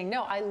away. Amazing.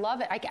 No, I love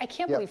it. I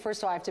can't believe,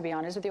 first of all, I have to be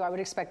honest with you, I would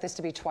expect this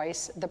to be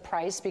twice the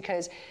price,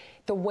 because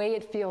the way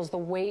it feels, the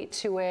weight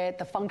to it,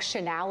 the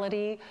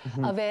functionality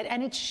of it,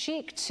 and it's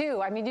chic too.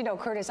 I mean, you know,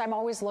 Curtis, I'm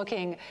always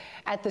looking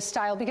at the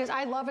style, because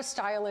I love a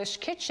stylish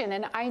kitchen,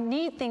 and I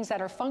need things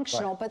that are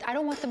functional, but I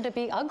don't want them to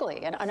be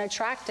ugly and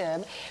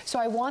unattractive. So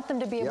I want them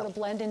to be able to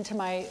blend into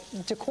my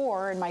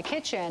decor in my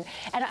kitchen.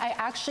 And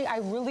I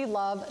really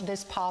love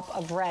this pop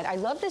of red. I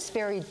love this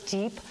very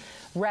deep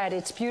red.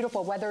 It's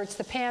beautiful, whether it's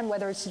the pan,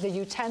 whether it's the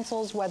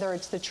utensils, whether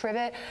it's the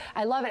trivet.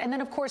 I love it. And then,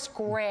 of course,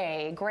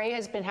 gray. Gray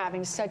has been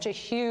having such a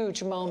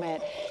huge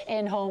moment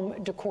in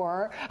home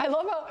decor. I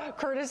love how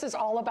Curtis is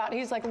all about,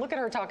 he's like, look at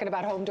her talking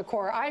about home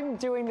decor. I'm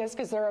doing this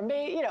because they're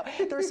amazing, you know,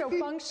 they're so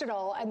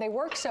functional and they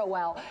work so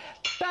well.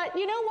 But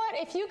you know what?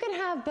 If you can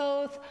have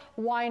both,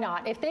 why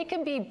not? If they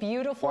can be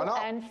beautiful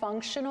and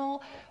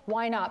functional,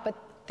 why not? But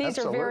these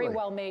are very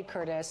well made,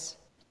 Curtis.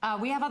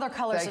 We have other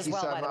colors as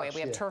well, by the way. We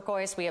have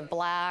turquoise, we have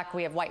black,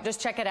 we have white. Just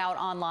check it out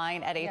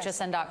online at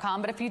hsn.com.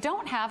 But if you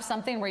don't have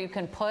something where you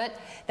can put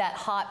that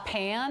hot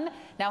pan,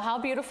 now how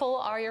beautiful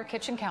are your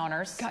kitchen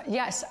counters? God,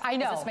 yes, I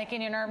know. Is this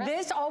making you nervous?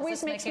 This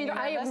always makes me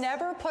nervous. I have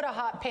never put a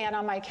hot pan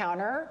on my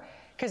counter,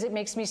 because it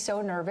makes me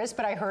so nervous,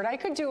 but I heard I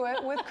could do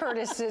it with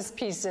Curtis's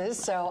pieces,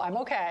 so I'm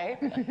okay.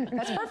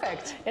 That's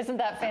perfect. Isn't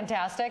that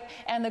fantastic?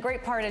 And the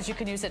great part is you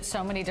can use it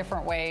so many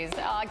different ways.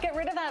 Get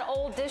rid of that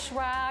old dish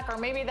rack or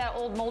maybe that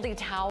old moldy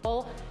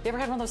towel. You ever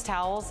had one of those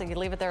towels and you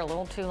leave it there a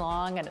little too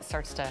long and it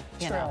starts to,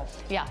 you know.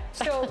 Yeah.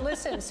 So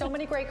listen, so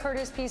many great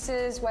Curtis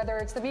pieces, whether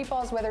it's the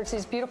meatballs, whether it's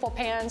these beautiful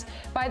pans.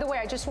 By the way,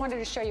 I just wanted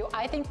to show you,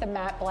 I think the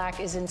matte black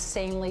is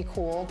insanely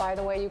cool, by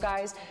the way, you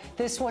guys.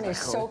 This one is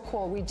so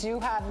cool. We do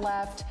have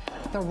left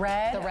the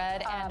red. The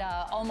red and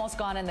almost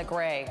gone in the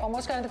gray.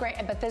 Almost gone in the gray,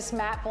 but this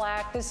matte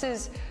black, this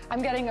is,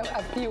 I'm getting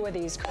a few of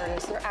these,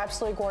 Curtis. They're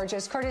absolutely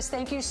gorgeous. Curtis,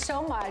 thank you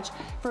so much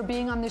for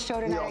being on the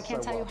show tonight. I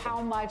can't tell you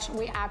how much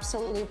we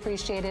absolutely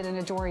appreciate it and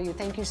adore you.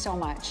 Thank you so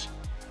much.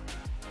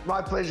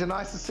 My pleasure.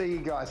 Nice to see you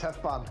guys. Have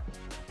fun.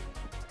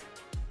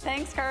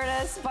 Thanks,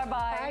 Curtis. Bye-bye.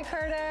 Bye,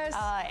 Curtis.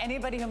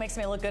 Anybody who makes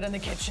me look good in the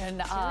kitchen.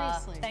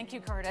 Seriously. Thank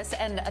you, Curtis.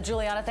 And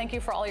Giuliana, thank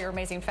you for all your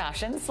amazing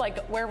fashions. Like,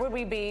 where would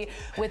we be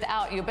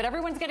without you? But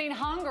everyone's getting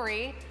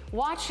hungry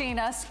watching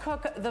us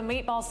cook the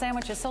meatball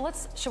sandwiches. So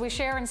should we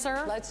share and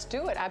serve? Let's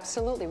do it.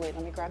 Absolutely. Wait,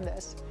 let me grab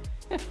this.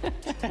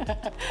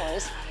 Of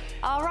course.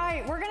 All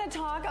right, we're going to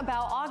talk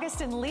about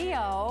August and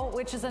Leo,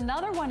 which is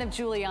another one of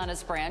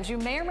Giuliana's brands you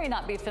may or may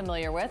not be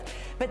familiar with,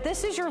 but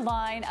this is your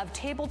line of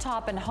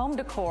tabletop and home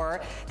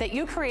decor that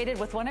you created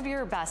with one of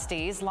your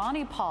besties,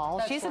 Lonnie Paul.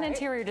 That's She's an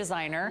interior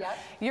designer. Yep.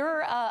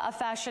 You're a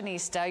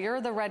fashionista.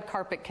 You're the red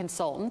carpet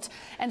consultant.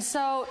 And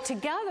so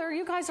together,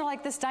 you guys are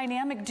like this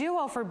dynamic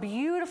duo for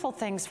beautiful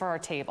things for our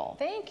table.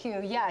 Thank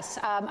you. Yes,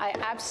 I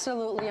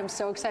absolutely am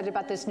so excited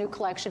about this new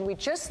collection. We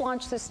just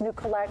launched this new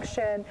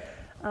collection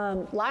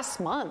last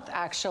month,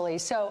 actually.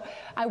 So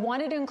I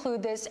wanted to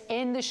include this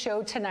in the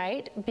show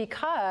tonight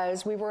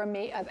because we were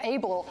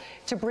able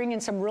to bring in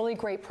some really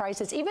great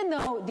prices. Even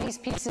though these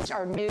pieces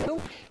are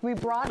new, we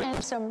brought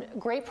in some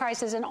great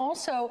prices. And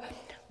also,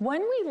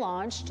 when we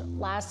launched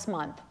last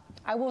month,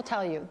 I will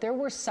tell you, there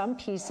were some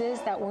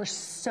pieces that were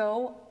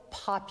so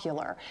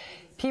popular.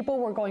 People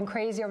were going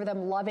crazy over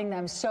them, loving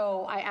them.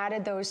 So I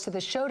added those to the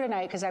show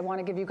tonight because I want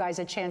to give you guys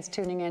a chance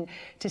tuning in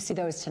to see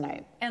those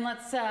tonight. And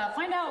let's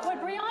find out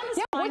what Brianna's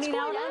finding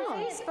out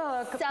on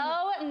Facebook.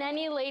 So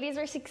many ladies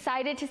are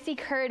excited to see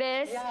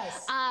Curtis.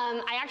 Yes.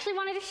 I actually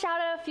wanted to shout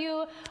out a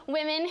few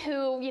women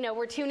who,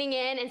 were tuning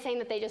in and saying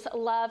that they just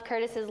love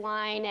Curtis's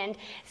line, and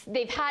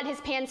they've had his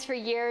pants for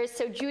years.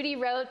 So Judy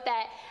wrote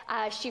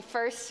that she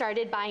first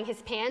started buying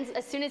his pants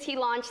as soon as he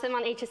launched them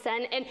on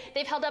HSN, and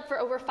they've held up for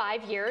over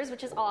 5 years,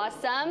 which is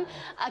awesome.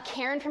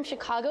 Karen from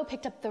Chicago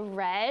picked up the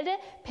red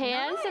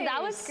pants, so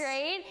that was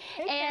great.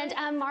 And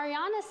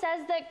Mariana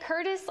says that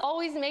Curtis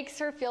always makes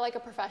her feel like a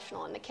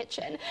professional in the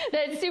kitchen.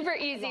 That's super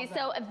easy.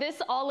 So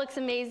this all looks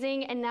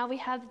amazing, and now we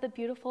have the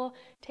beautiful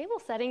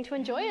table setting to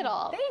enjoy it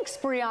all. Thanks,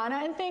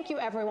 Brianna, and thank you,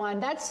 everyone.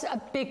 That's a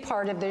big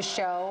part of this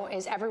show,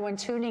 is everyone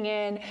tuning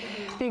in,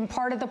 being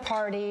part of the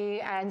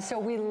party, and so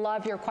we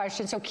love your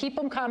questions. So keep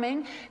them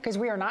coming, because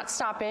we are not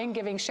stopping,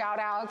 giving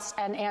shout-outs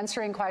and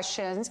answering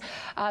questions.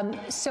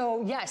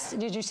 So yes,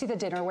 did you see the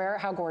dinnerware?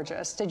 How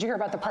gorgeous. Did you hear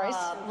about the price?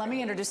 Let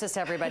me introduce this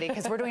to everybody,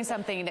 because we're doing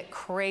something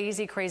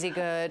crazy, crazy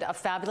good. A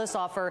fabulous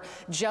offer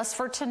just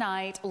for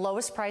tonight.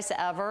 Lowest price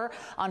ever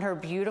on her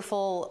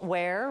beautiful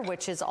wear,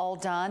 which is all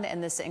done in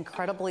this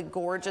incredibly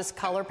gorgeous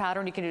color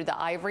pattern. You can do the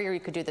ivory or you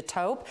could do the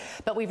taupe,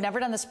 but we've never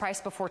done this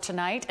price before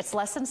tonight. It's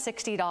less than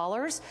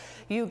 $60.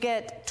 You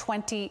get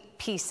 20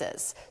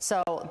 pieces.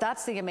 So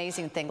that's the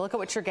amazing thing. Look at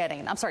what you're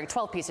getting. I'm sorry,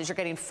 12 pieces. You're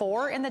getting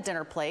 4 in the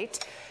dinner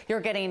plate. You're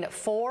getting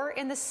 4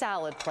 in the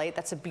salad plate.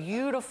 That's a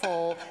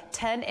beautiful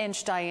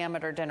 10-inch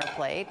diameter dinner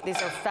plate.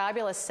 These are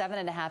fabulous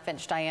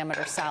 7.5-inch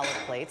diameter salad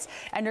plates.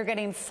 And you're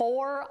getting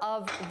 4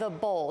 of the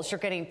bowls. You're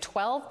getting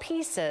 12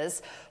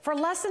 pieces for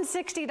less than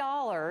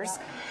 $60.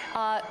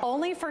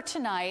 Only for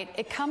tonight.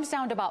 It comes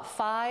down to about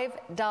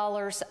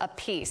 $5 a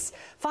piece.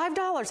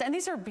 $5. And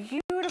these are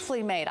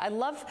beautifully made. I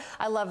love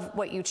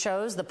what you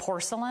chose, the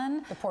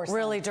porcelain. The porcelain.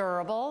 Really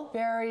durable.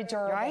 Very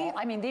durable. Right?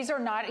 I mean, these are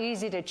not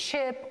easy to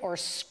chip or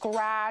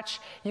scratch.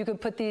 You can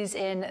put these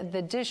in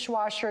the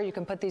dishwasher. You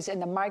can put these in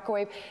the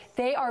microwave.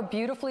 They are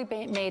beautifully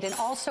made. And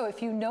also,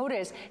 if you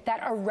notice,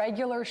 that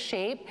irregular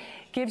shape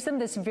gives them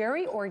this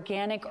very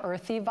organic,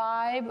 earthy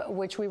vibe,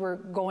 which we were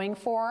going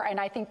for, and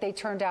I think they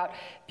turned out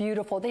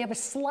beautiful. They have a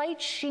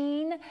slight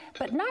sheen,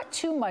 but not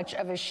too much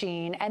of a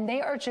sheen, and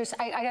they are just,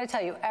 I gotta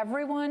tell you,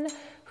 everyone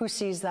who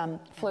sees them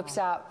flips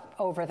out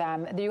over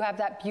them. You have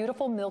that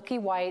beautiful milky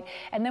white,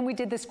 and then we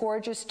did this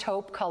gorgeous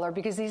taupe color,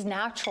 because these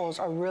naturals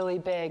are really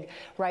big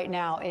right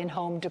now in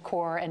home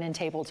decor and in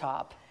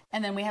tabletop.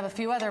 And then we have a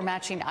few other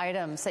matching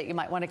items that you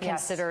might want to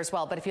consider as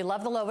well. But if you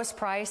love the lowest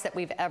price that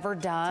we've ever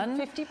done,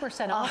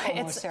 50% off.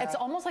 It's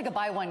almost like a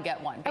buy one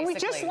get one. Basically. And we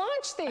just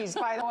launched these,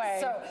 by the way.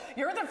 So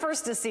you're the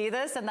first to see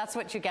this, and that's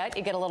what you get.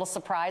 You get a little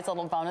surprise, a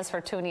little bonus for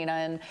tuning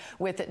in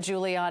with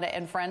Giuliana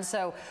and Friends.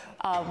 So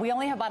we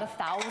only have about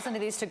 1,000 of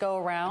these to go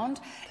around.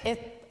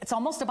 It's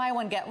almost a buy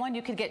one get one.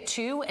 You could get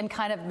 2 and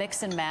kind of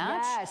mix and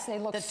match. Yes, they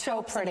look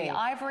so pretty. The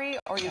ivory,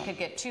 or you could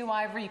get 2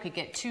 ivory. You could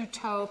get 2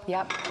 taupe.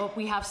 Yep. But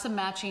we have some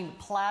matching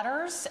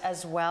platters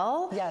as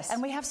well. Yes.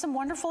 And we have some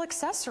wonderful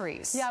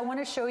accessories. Yeah, I want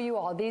to show you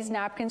all. These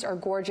napkins are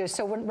gorgeous.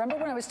 So remember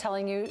when I was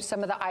telling you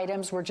some of the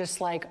items were just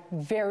like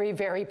very,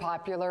 very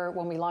popular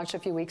when we launched a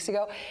few weeks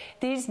ago?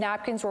 These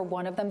napkins were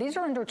one of them. These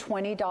are under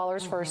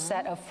 $20 for a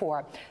set of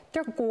 4.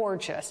 They're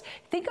gorgeous.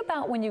 Think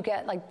about when you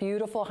get like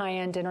beautiful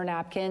high-end dinner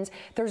napkins.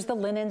 There's the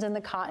linens and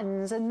the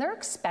cottons, and they're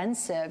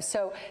expensive.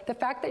 So the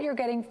fact that you're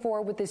getting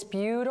 4 with this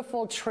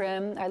beautiful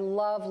trim, I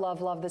love,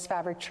 love, love this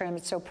fabric trim.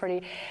 It's so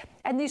pretty.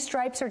 And these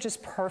stripes are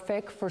just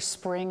perfect for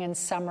spring and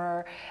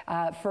summer,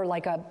 for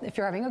like if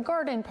you're having a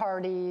garden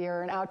party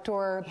or an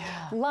outdoor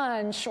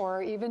lunch,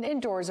 or even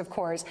indoors, of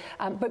course.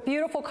 But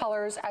beautiful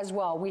colors as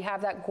well. We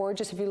have that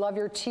gorgeous, if you love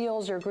your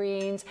teals, your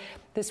greens,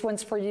 this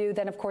one's for you.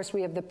 Then, of course,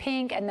 we have the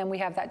pink, and then we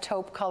have that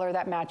taupe color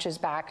that matches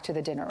back to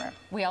the dinner room.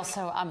 We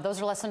also,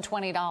 those are less than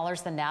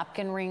 $20. The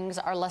napkin rings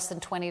are less than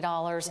 $20.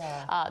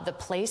 Yeah. The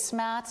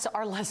placemats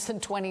are less than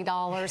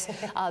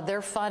 $20.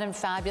 They're fun and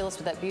fabulous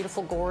with that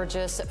beautiful,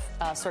 gorgeous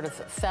sort of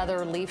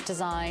feather leaf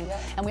design.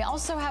 Yep. And we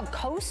also have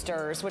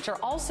coasters, which are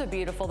also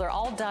beautiful. They're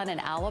all done in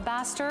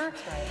alabaster.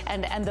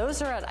 Right. And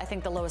those are at, I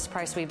think, the lowest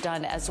price we've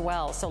done as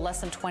well. So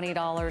less than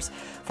 $20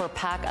 for a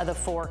pack of the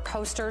 4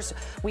 coasters.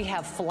 We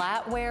have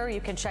flatware.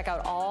 You can check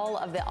out all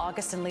of the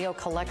August and Leo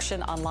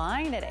collection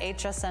online at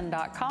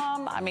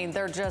hsn.com. I mean,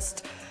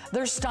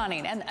 they're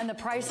stunning. And the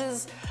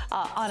prices,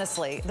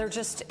 honestly, they're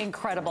just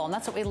incredible. And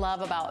that's what we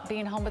love about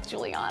being home with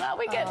Giuliana.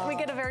 We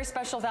get a very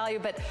special value.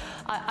 But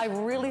I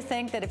really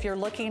think that if you're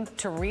looking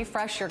to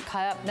refresh your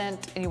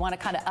cabinet and you want to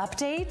kind of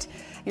update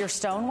your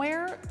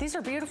stoneware, these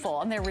are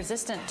beautiful. And they're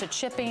resistant to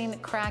chipping,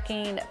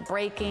 cracking,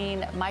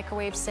 breaking,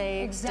 microwave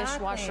safe,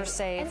 dishwasher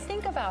safe. And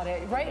think about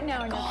it. Right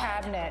now in your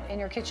cabinet, in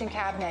your kitchen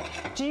cabinet,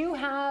 do you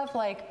have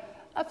like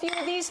a few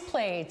of these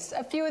plates,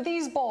 a few of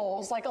these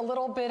bowls, like a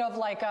little bit of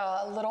like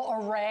a little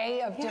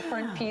array of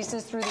different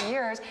pieces through the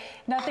years.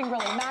 Nothing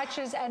really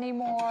matches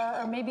anymore,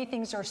 or maybe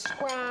things are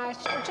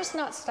scratched or just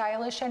not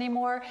stylish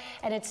anymore,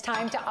 and it's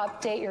time to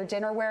update your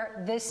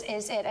dinnerware. This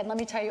is it. And let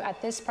me tell you,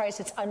 at this price,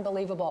 it's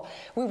unbelievable.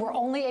 We were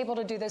only able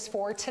to do this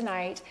for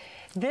tonight.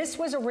 This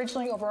was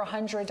originally over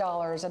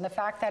 $100, and the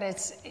fact that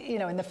it's, you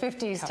know, in the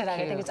 50s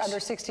tonight, I think it's under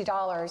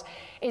 $60,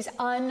 is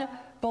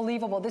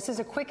unbelievable. This is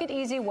a quick and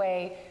easy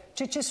way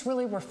to just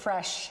really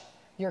refresh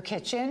your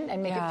kitchen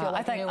and make it feel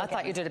like new again. I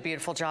thought you did a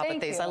beautiful job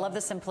with these. I love the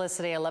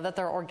simplicity. I love that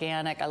they're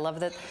organic. I love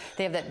that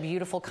they have that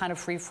beautiful kind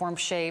of freeform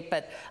shape,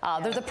 but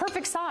they're the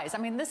perfect size. I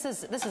mean, this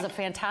is a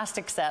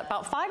fantastic set,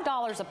 about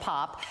 $5 a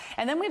pop.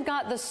 And then we've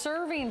got the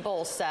serving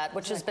bowl set,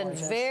 which has been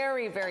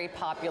very, very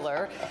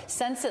popular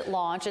since it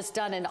launched. It's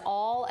done in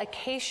all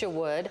acacia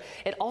wood.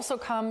 It also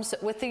comes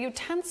with the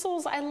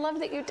utensils. I love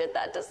that you did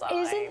that design.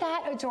 Isn't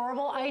that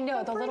adorable? I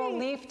know, the little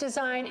leaf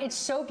design. It's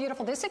so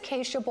beautiful. This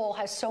acacia bowl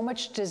has so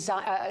much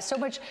design, so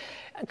much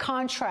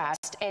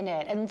contrast in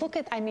it, and look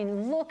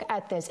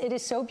at this. It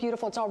is so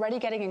beautiful. It's already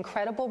getting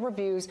incredible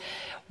reviews.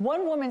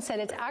 One woman said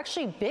it's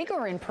actually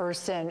bigger in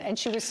person, and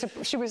she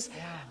was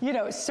you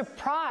know,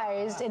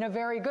 surprised in a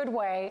very good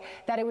way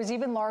that it was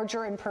even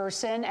larger in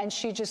person, and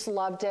she just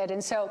loved it.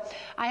 And so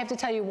I have to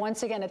tell you,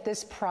 once again, at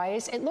this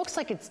price, it looks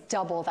like it's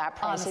double that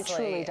price. Honestly, it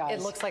truly does.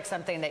 It looks like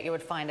something that you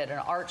would find at an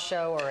art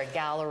show or a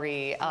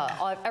gallery.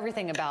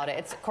 Everything about it.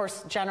 It's of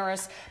course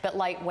generous but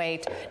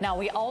lightweight. Now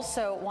we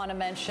also want to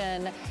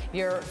mention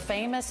your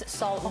famous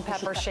salt and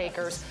pepper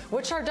shakers,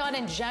 which are done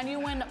in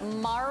genuine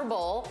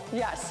marble.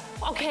 Yes.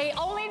 Okay,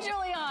 only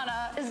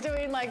Giuliana is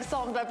doing like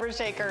salt and pepper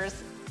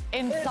shakers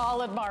in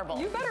solid marble.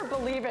 You better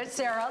believe it,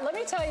 Sarah. Let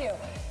me tell you,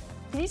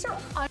 these are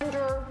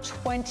under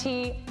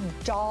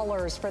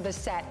 $20 for the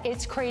set.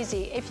 It's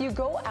crazy. If you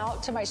go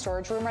out to my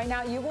storage room right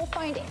now, you will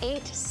find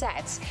 8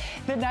 sets.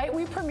 The night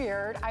we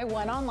premiered, I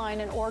went online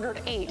and ordered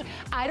 8.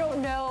 I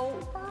don't know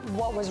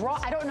what was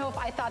wrong. I don't know if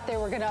I thought they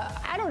were gonna,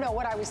 I don't know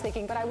what I was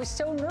thinking, but I was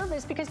so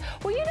nervous because,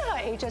 well, you know how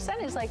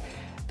HSN is like,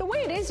 the way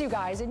it is, you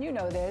guys, and you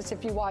know this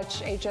if you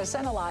watch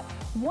HSN a lot,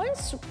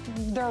 once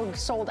they're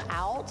sold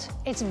out,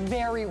 it's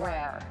very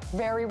rare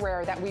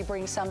that we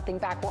bring something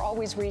back. We're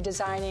always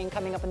redesigning,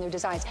 coming up with new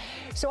designs.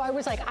 So I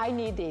was like, I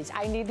need these.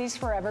 I need these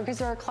forever because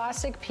they're a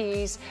classic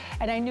piece,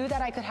 and I knew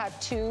that I could have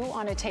 2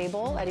 on a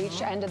table at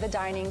each end of the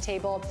dining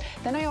table.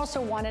 Then I also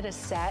wanted a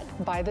set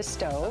by the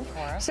stove.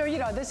 So, you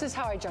know, this is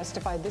how I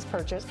justified this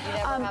purchase. You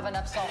never have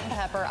enough salt and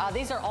pepper.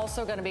 These are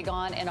also going to be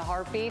gone in a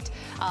heartbeat.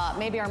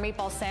 Maybe our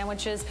meatball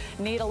sandwiches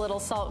need a little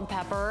salt and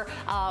pepper.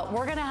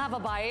 We're gonna have a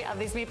bite of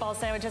these meatball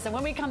sandwiches, and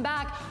when we come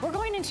back, we're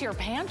going into your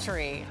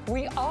pantry.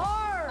 We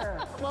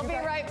are. We'll be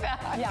right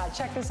back. Yeah,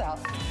 check this out.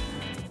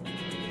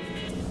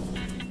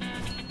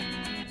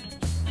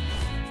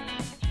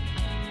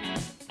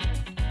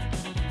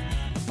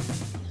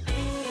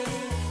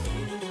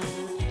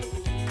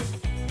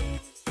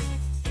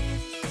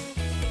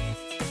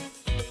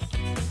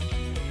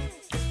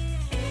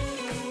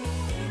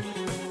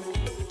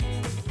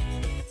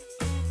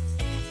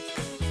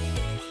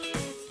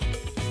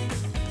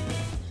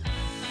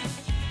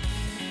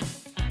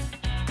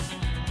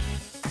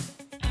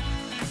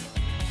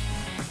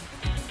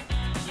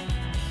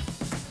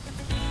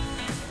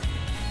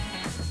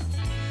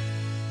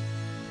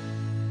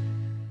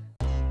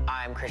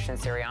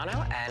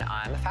 And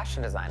I'm a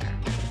fashion designer.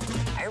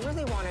 I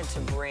really wanted to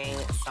bring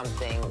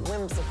something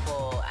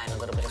whimsical and a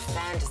little bit of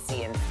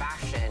fantasy and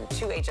fashion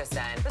to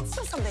HSN, but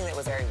still something that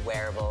was very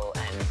wearable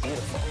and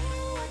beautiful.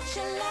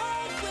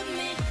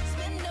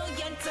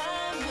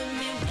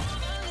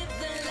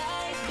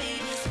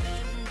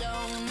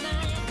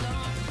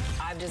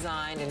 I've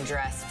designed and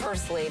dressed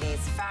first ladies,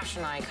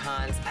 fashion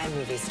icons, and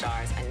movie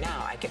stars, and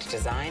now I get to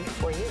design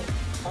for you.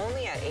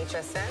 Only at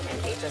HSN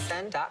and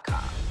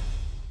hsn.com.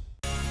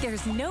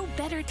 There's no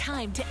better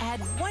time to add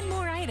one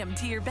more item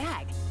to your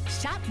bag.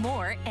 Shop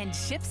more and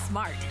ship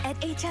smart at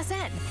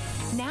HSN.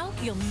 Now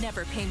you'll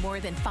never pay more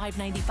than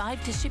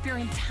 $5.95 to ship your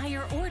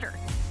entire order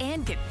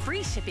and get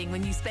free shipping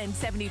when you spend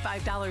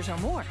 $75 or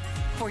more.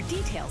 For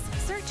details,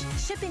 search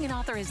shipping and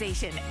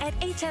authorization at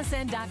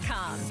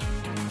hsn.com.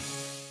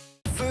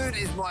 Food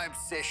is my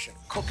obsession.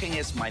 Cooking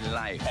is my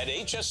life. At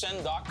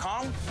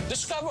hsn.com,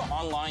 discover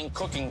online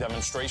cooking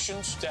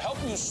demonstrations to help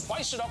you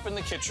spice it up in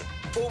the kitchen.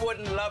 Who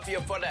wouldn't love you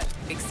for that?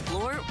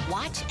 Explore,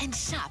 watch, and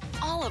shop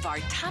all of our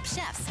top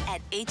chefs at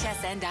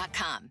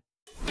hsn.com.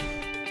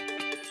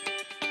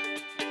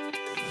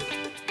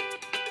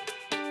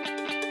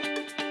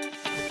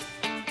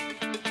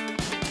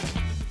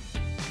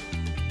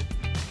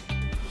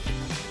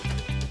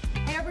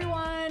 Hey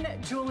everyone,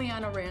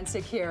 Giuliana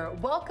Rancic here.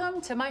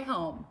 Welcome to my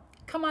home.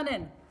 Come on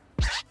in.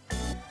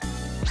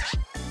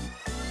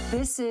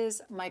 This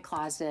is my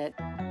closet.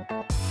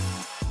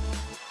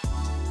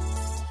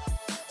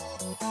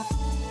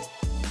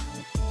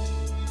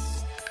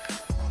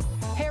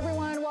 Hey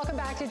everyone, welcome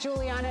back to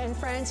Giuliana and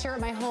Friends here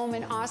at my home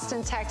in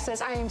Austin,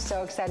 Texas. I am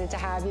so excited to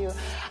have you.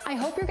 I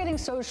hope you're getting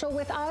social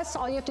with us.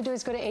 All you have to do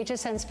is go to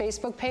HSN's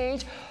Facebook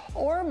page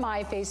or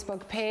my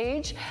Facebook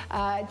page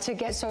to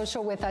get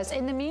social with us.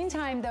 In the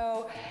meantime,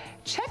 though,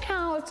 check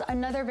out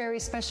another very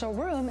special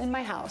room in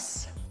my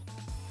house.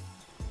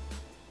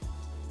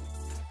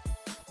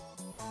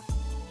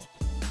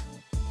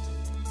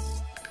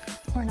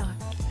 Or not.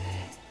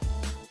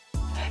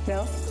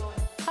 No?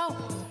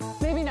 Oh,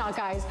 maybe not,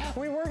 guys.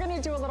 We were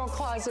gonna do a little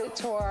closet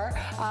tour,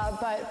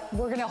 but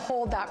we're gonna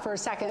hold that for a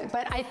second.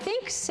 But I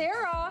think,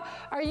 Sarah,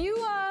 where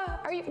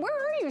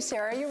are you,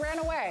 Sarah? You ran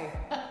away.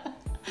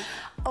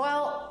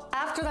 Well,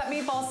 after that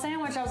meatball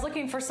sandwich, I was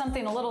looking for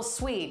something a little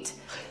sweet.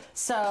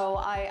 So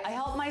I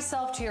helped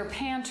myself to your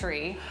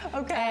pantry.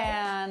 Okay.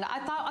 And I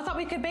thought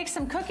we could bake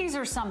some cookies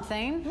or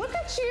something. Look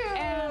at you.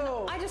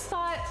 And I just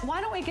thought,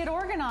 why don't we get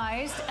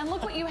organized? And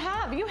look what you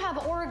have. You have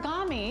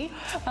origami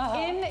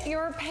in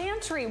your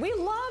pantry. We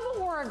love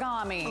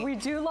origami. We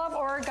do love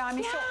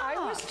origami. Yeah. So I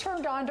was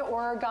turned on to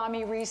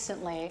origami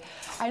recently.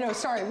 I know,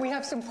 sorry, we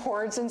have some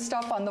cords and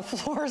stuff on the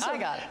floor. So I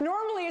got it.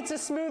 Normally it's a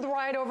smooth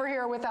ride over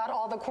here without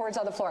all the cords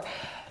on the floor.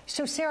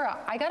 So Sarah,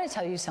 I gotta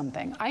tell you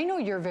something. I know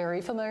you're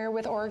very familiar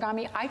with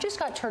origami. I just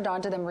got turned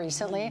on to them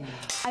recently.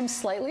 I'm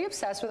slightly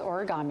obsessed with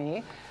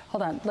origami.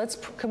 Hold on,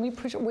 can we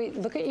push, wait,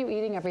 look at you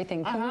eating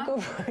everything. Can we go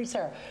for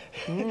Sarah?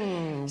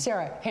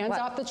 Sarah, hands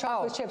off the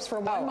chocolate chips for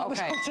one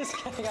moment. Okay. Just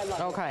kidding, I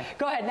love it.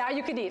 Go ahead, now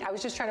you can eat. I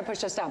was just trying to push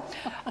this down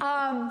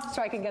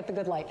so I can get the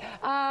good light.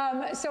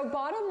 So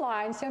bottom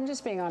line, so I'm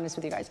just being honest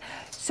with you guys.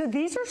 So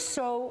these are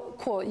so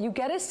cool. You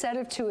get a set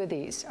of 2 of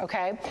these,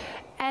 okay?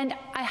 And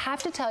I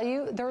have to tell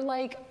you, they're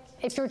like,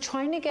 if you're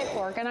trying to get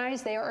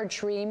organized, they are a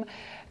dream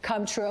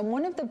come true. And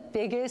one of the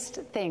biggest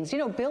things, you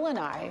know, Bill and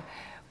I,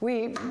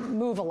 we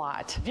move a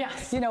lot.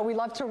 Yes. You know, we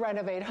love to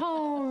renovate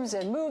homes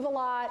and move a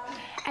lot.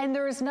 And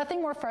there is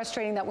nothing more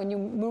frustrating than when you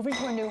move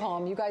into a new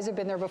home, you guys have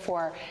been there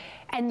before,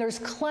 and there's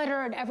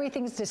clutter and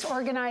everything's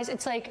disorganized.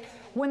 It's like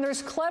when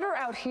there's clutter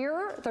out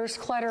here, there's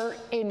clutter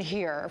in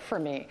here for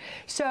me.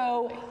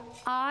 So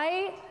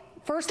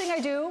first thing I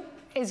do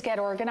is get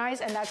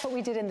organized, and that's what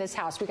we did in this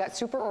house. We got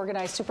super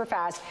organized, super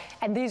fast,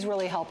 and these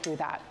really help do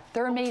that.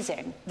 They're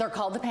amazing. They're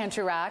called the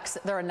pantry racks.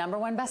 They're a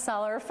 #1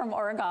 bestseller from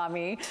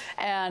origami,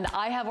 and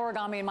I have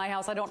origami in my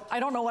house. I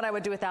don't know what I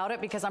would do without it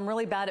because I'm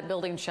really bad at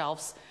building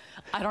shelves.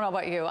 I don't know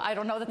about you. I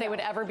don't know that they would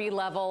ever be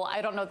level.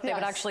 I don't know that they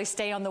would actually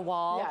stay on the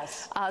wall.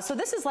 Yes. So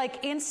this is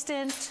like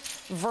instant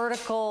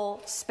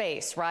vertical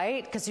space,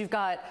 right? Because you've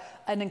got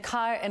an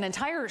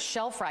entire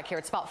shelf rack here.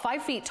 It's about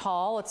 5 feet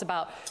tall. It's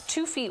about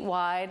 2 feet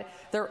wide.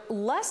 They're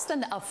less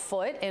than a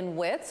foot in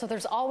width, so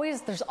there's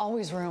always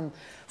room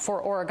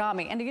for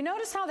origami. And do you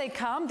notice how they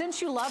come? Didn't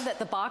you love that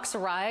the box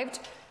arrived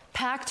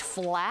packed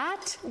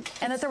flat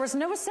and that there was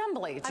no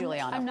assembly,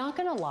 Giuliana? I'm not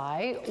gonna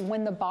lie,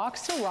 when the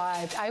box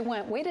arrived, I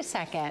went, wait a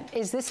second,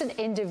 is this an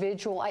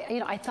individual?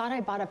 I thought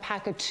I bought a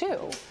pack of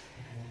 2.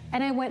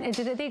 And I went, and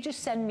did they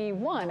just send me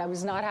 1? I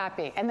was not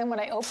happy. And then when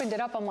I opened it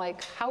up, I'm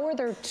like, how are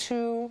there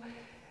 2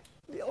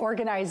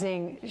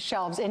 organizing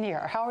shelves in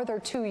here? How are there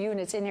 2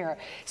 units in here?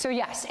 So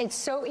yes, it's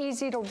so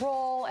easy to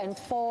roll and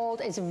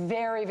fold. It's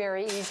very,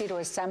 very easy to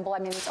assemble. I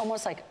mean, it's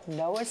almost like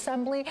no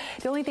assembly.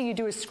 The only thing you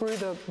do is screw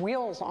the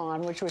wheels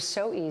on, which was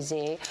so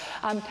easy.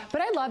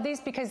 But I love these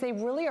because they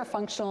really are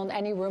functional in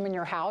any room in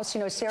your house.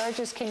 You know, Sarah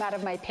just came out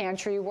of my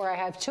pantry where I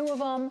have 2 of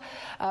them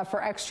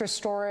for extra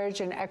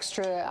storage and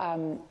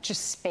extra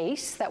just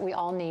space that we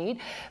all need.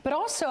 But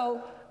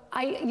also,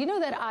 you know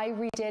that I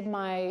redid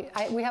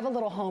we have a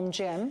little home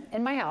gym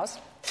in my house.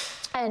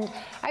 And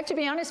I have to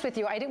be honest with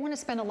you, I didn't want to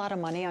spend a lot of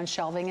money on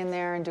shelving in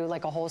there and do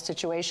like a whole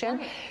situation.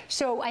 Right.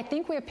 So I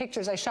think we have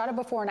pictures. I shot a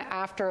before and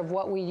after of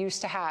what we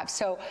used to have.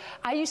 So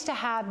I used to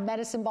have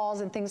medicine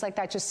balls and things like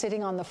that just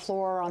sitting on the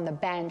floor or on the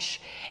bench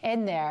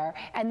in there.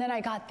 And then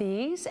I got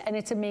these, and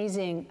it's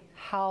amazing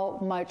how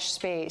much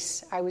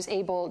space I was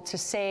able to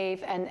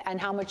save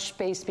and how much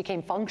space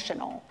became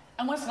functional.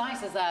 And what's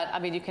nice is that, I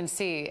mean, you can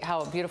see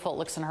how beautiful it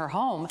looks in her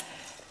home.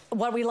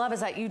 What we love is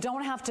that you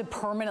don't have to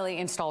permanently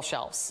install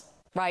shelves.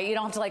 Right? You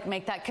don't have to like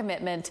make that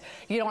commitment.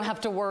 You don't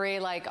have to worry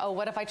like, oh,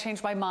 what if I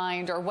change my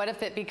mind? Or what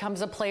if it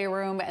becomes a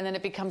playroom and then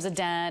it becomes a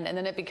den and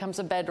then it becomes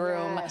a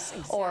bedroom? Yes,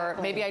 exactly. Or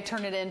maybe I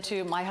turn it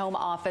into my home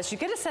office. You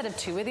get a set of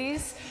 2 of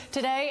these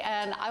today,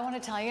 and I want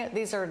to tell you,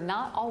 these are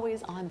not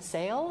always on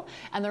sale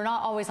and they're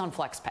not always on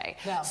FlexPay.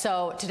 No.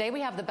 So today we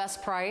have the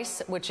best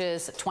price, which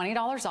is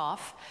 $20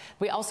 off.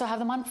 We also have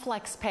them on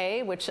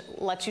FlexPay, which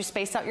lets you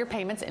space out your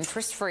payments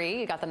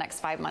interest-free. You got the next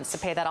 5 months to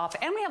pay that off.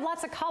 And we have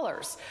lots of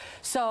colors.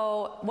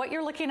 So what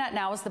you're looking at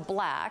now is the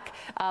black,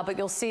 but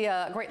you'll see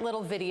a great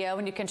little video,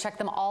 and you can check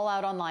them all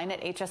out online at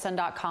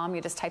hsn.com.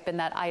 You just type in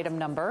that item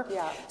number.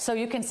 Yeah. So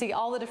you can see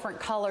all the different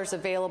colors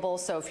available.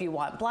 So if you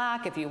want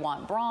black, if you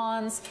want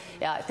bronze,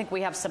 I think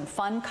we have some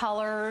fun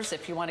colors.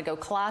 If you want to go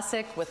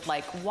classic with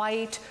like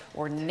white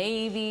or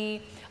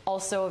navy,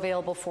 also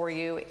available for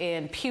you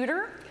in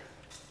pewter.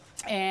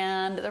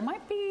 And there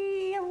might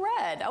be a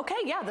red. Okay,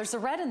 yeah, there's a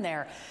red in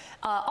there.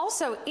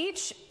 Also,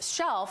 each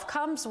shelf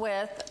comes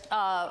with,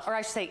 or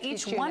I should say,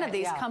 each one of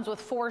these comes with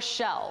 4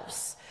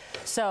 shelves.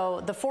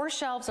 So the 4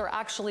 shelves are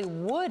actually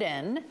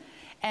wooden.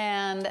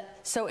 And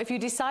so if you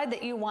decide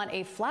that you want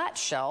a flat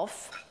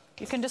shelf,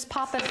 you can just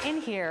pop them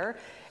in here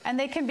and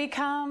they can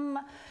become,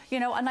 you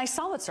know, a nice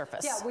solid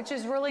surface. Yeah, which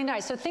is really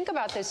nice. So think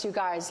about this, you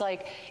guys.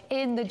 Like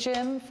in the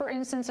gym, for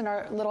instance, in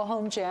our little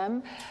home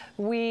gym,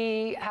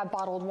 we have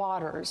bottled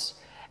waters.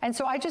 And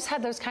so I just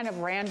had those kind of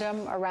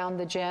random around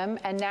the gym,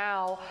 and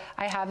now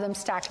I have them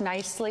stacked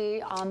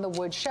nicely on the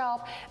wood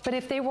shelf. But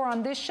if they were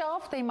on this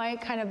shelf, they might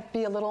kind of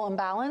be a little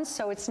imbalanced,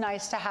 so it's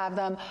nice to have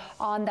them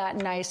on that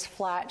nice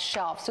flat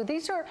shelf. So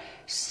these are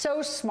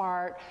so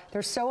smart.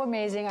 They're so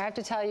amazing. I have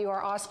to tell you,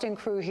 our Austin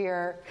crew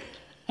here,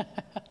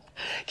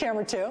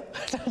 camera 2.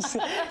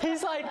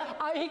 He's like,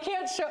 he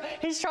can't show,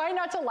 he's trying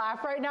not to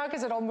laugh right now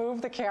because it'll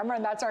move the camera,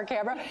 and that's our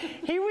camera.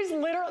 He was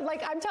literally,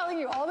 like, I'm telling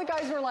you, all the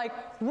guys were like,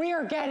 we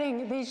are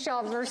getting these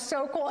shelves. They're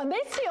so cool. And they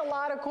see a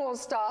lot of cool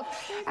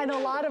stuff and a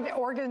lot of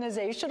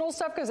organizational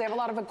stuff because they have a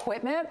lot of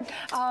equipment.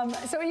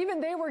 So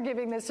even they were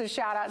giving this a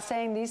shout out,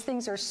 saying these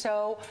things are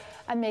so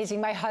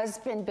amazing. My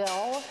husband,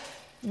 Bill,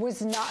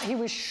 he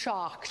was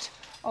shocked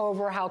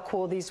over how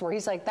cool these were.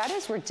 He's like, that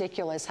is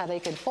ridiculous how they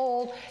could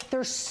fold.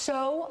 They're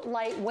so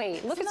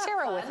lightweight. Look at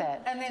Sarah with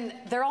it. And then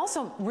they're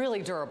also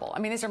really durable. I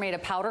mean, these are made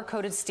of powder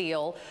coated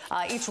steel.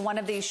 Each one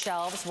of these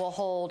shelves will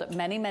hold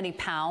many, many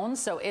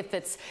pounds. So if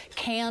it's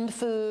canned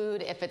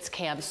food, if it's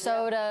canned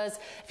sodas,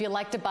 if you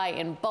like to buy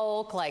in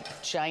bulk,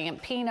 like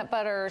giant peanut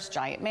butters,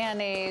 giant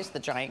mayonnaise, the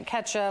giant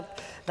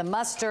ketchup, the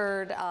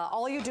mustard,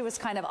 all you do is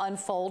kind of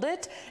unfold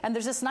it. And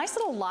there's this nice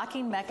little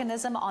locking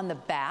mechanism on the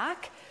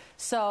back.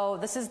 So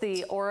this is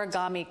the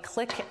origami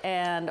click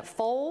and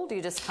fold.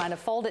 You just kind of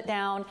fold it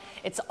down.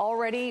 It's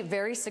already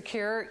very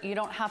secure. You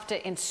don't have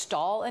to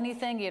install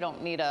anything. You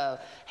don't need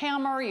a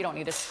hammer. You don't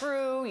need a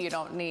screw. You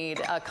don't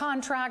need a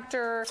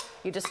contractor.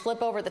 You just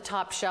flip over the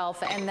top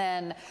shelf, and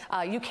then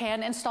you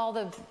can install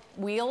the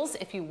wheels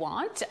if you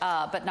want,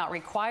 but not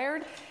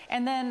required.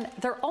 And then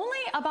they're only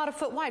about a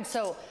foot wide.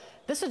 So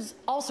this is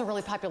also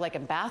really popular, like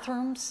in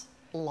bathrooms,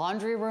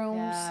 laundry rooms.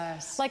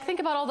 Yes. Like,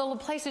 think about all the little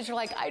places you're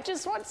like, I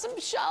just want some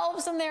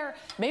shelves in there.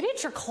 Maybe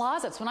it's your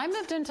closets. When I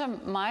moved into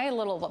my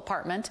little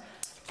apartment,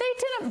 they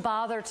didn't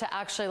bother to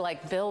actually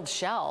like build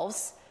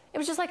shelves. It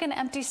was just like an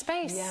empty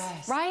space,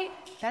 yes, right?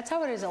 That's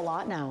how it is a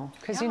lot now.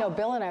 Because, you know,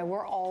 Bill and I,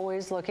 we're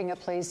always looking at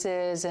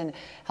places and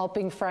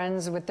helping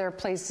friends with their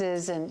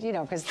places. And, you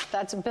know, because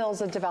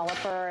Bill's a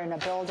developer and a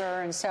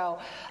builder. And so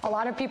a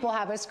lot of people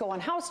have us go on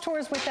house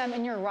tours with them.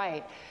 And you're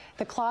right.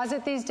 The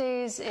closet these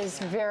days is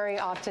very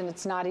often,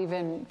 it's not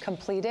even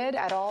completed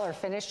at all or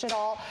finished at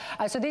all.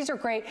 So these are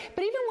great.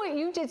 But even what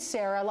you did,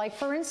 Sarah, like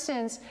for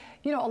instance,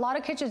 you know, a lot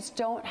of kitchens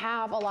don't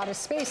have a lot of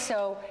space.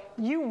 So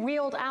you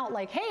wheeled out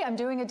like, hey, I'm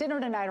doing a dinner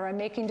tonight or I'm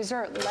making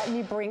dessert. Let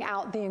me bring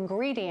out the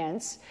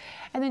ingredients.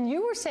 And then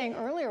you were saying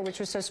earlier, which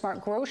was so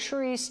smart,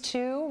 groceries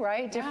too,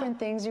 right? Different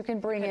things you can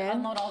bring in.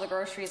 Unload all the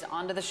groceries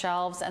onto the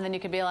shelves, and then you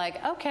could be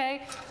like,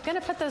 okay, I'm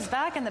gonna put those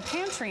back in the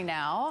pantry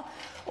now.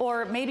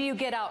 Or maybe you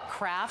get out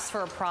crafts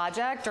for a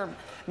project, or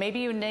maybe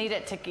you need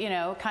it to, you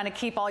know, kind of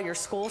keep all your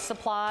school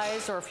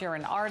supplies, or if you're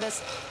an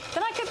artist,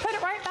 then I could put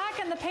it right back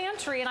in the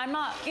pantry and I'm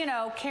not, you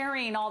know,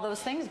 carrying all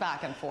those things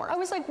back and forth. I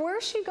was like,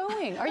 where's she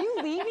going? Are you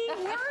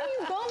leaving? Where are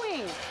you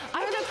going?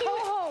 I'm the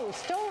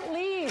co-host. Don't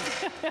leave.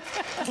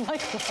 I'm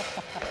like,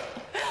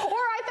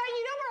 or I thought,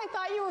 you know where I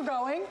thought you were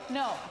going?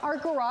 No. Our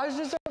garage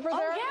is over there.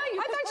 Oh,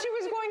 yeah. I thought she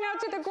was going out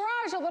to the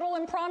garage, a little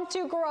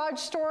impromptu garage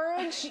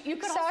storage. You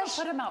could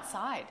also put them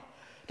outside.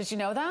 Did you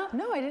know that?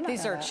 No, I didn't know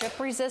These are chip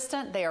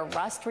resistant, they are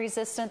rust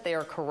resistant, they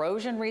are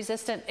corrosion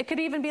resistant. It could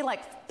even be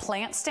like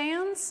plant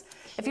stands.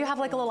 If you have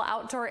like a little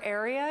outdoor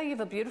area, you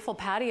have a beautiful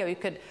patio, you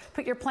could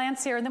put your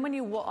plants here, and then when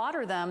you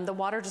water them, the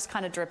water just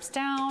kind of drips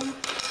down.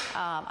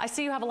 I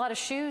see you have a lot of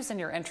shoes in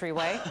your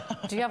entryway.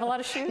 Do you have a lot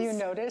of shoes? You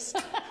noticed?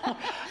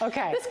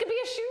 Okay. This could be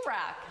a shoe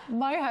rack.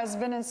 My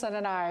husband and son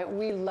and I,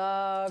 we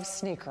love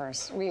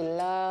sneakers. We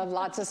love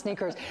lots of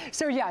sneakers.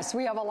 So yes,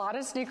 we have a lot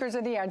of sneakers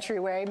in the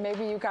entryway.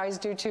 Maybe you guys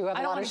do too. Have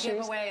a lot of shoes. I don't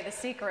want to give away the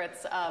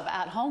secrets of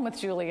At Home with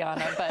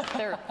Giuliana, but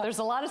there's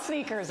a lot of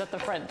sneakers at the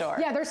front door.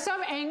 Yeah, there's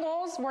some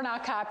angles we're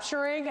not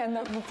capturing, and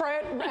the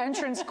front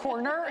entrance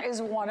corner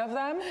is one of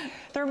them.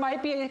 There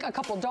might be a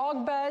couple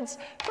dog beds.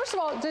 First of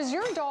all, does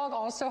your dog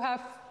also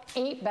have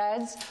 8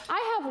 beds?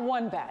 I have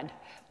 1 bed.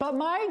 But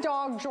my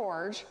dog,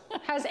 George,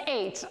 has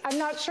 8. I'm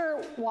not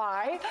sure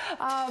why,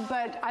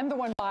 but I'm the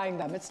one buying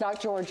them. It's not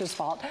George's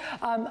fault.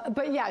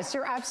 But yes,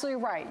 you're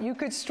absolutely right. You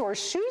could store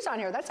shoes on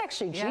here. That's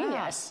actually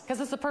genius. Because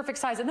it's the perfect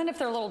size. And then if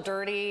they're a little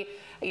dirty,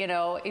 you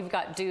know, you've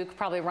got Duke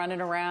probably running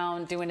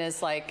around doing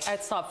his, like, I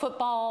saw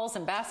footballs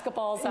and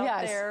basketballs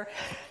out there.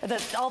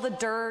 All the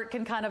dirt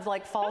can kind of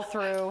like fall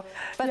through.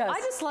 But I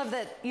just love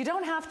that you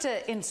don't have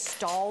to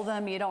install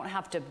them. You don't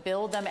have to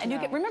build them. And you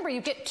get, remember, you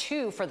get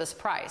 2 for this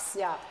price.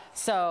 Yeah.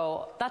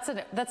 So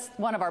that's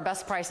one of our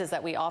best prices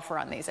that we offer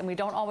on these. And we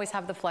don't always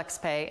have the flex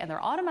pay, and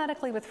they're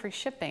automatically with free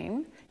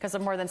shipping because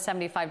of more than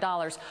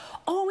 $75.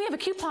 Oh, we have a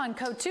coupon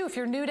code too if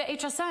you're new to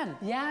HSN.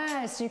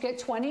 Yes, you get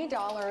 $20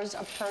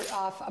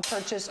 off a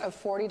purchase of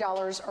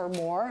 $40 or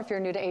more if you're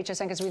new to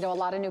HSN, because we know a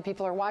lot of new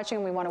people are watching,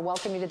 and we want to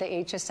welcome you to the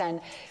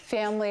HSN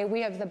family.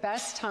 We have the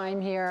best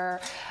time here,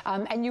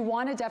 and you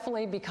want to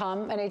definitely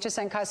become an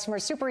HSN customer.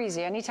 Super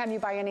easy. Anytime you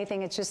buy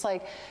anything, it's just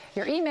like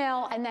your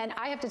email, and then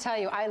I have to tell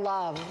you, I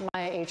love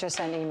my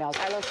HSN emails.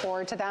 I look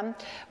forward to them,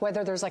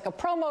 whether there's like a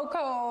promo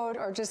code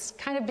or just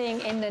kind of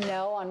being in the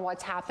know on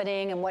what's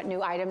happening and what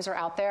new items are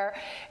out there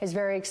is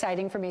very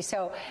exciting for me.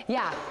 So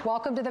yeah,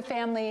 welcome to the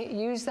family.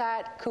 Use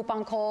that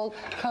coupon code.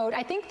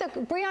 I think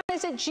Brianna,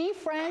 is it G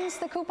Friends,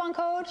 the coupon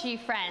code? G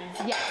Friends,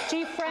 yes.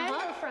 G Friends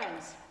or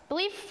Friends? I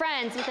believe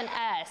Friends with an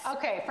S.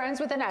 Okay, Friends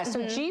with an S.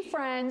 So G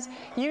Friends,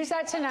 use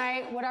that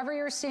tonight. Whatever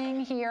you're seeing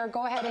here,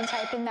 go ahead and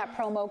type in that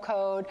promo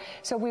code.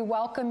 So we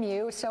welcome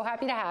you. So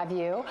happy to have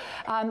you.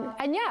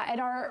 And yeah,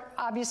 and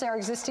obviously our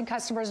existing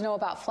customers know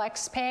about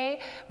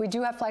FlexPay. We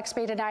do have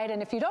FlexPay tonight.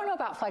 And if you don't know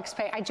about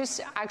FlexPay, I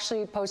just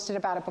actually posted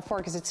about it before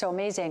because it's so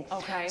amazing.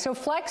 Okay. So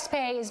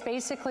FlexPay is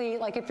basically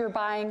like if you're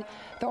buying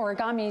the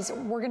origamis,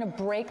 we're going to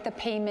break the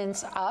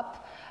payments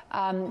up.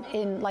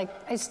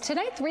 Is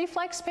tonight 3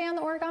 flex pay on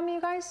the origami,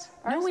 you guys?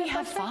 No, we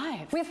have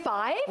 5. We have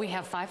 5? We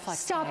have 5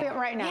 flex pay. Stop it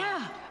right now.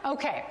 Yeah.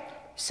 Okay.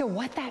 So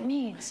what that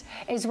means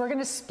is we're going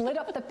to split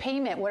up the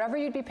payment. Whatever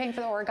you'd be paying for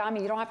the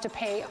origami, you don't have to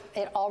pay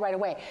it all right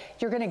away.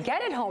 You're going to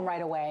get it home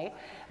right away.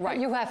 Right.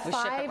 You have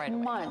 5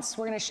 months.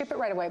 We're going to ship it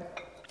right away.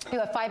 You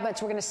have 5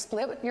 months. We're going to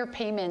split your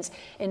payments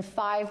in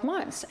 5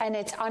 months, and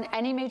it's on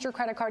any major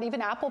credit card,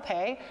 even Apple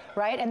Pay,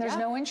 right? And there's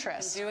no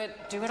interest. Do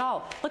it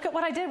all. Look at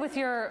what I did with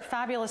your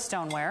fabulous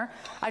stoneware.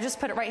 I just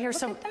put it right here.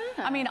 Look at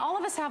that. I mean, all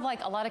of us have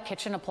like a lot of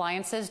kitchen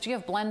appliances. Do you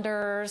have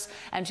blenders?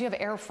 And do you have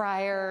air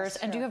fryers?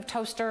 And do you have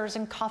toasters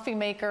and coffee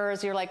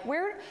makers? You're like,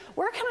 where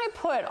can I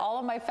put all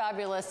of my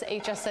fabulous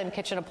HSN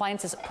kitchen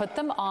appliances? Put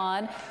them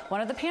on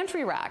one of the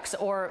pantry racks,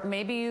 or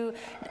maybe do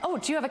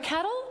you have a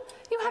kettle?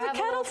 You have a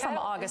kettle from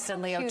August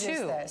and Leo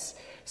too. This?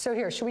 So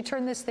here, should we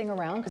turn this thing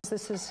around? Because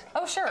this is.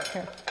 Oh, sure.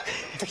 Here.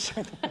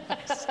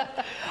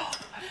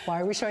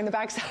 Why are we showing the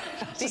backside?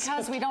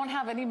 Because we don't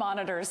have any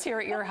monitors here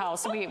at your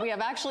house. We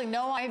have actually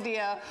no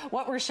idea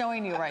what we're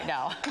showing you right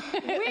now.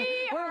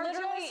 We're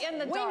literally in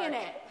the dark. Winging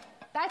it.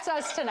 That's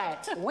us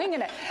tonight.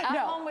 Winging it. At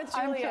home with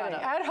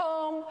Giuliana. At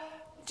home.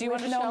 Do you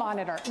want no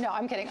monitor? No,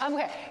 I'm kidding.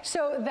 Okay.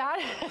 So that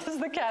is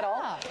the kettle.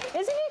 Yeah.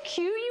 Isn't it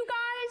cute, you guys?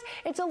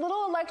 It's a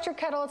little electric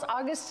kettle. It's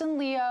August and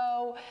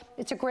Leo.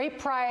 It's a great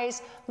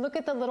price. Look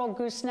at the little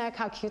gooseneck,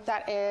 how cute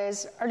that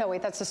is. Or no,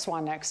 wait, that's a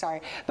swan neck,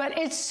 sorry. But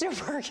it's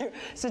super cute.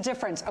 It's a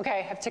difference. Okay,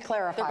 I have to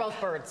clarify. They're both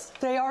birds.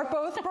 They are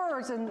both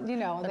birds, and you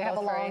know, they have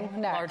a long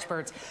neck. Large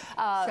birds.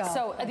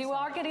 So you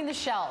are getting the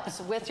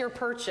shelves with your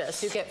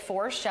purchase. You get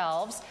 4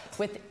 shelves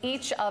with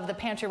each of the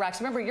pantry racks.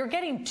 Remember, you're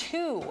getting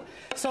 2.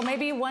 So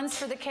maybe one's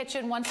for the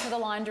kitchen, one's for the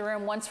laundry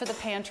room, one's for the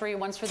pantry,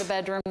 one's for the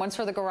bedroom, one's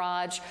for the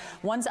garage,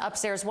 one's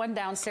upstairs, one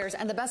downstairs.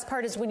 And the best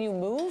part is when you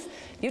move,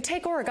 you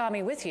take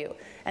origami with you.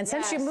 And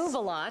since you move a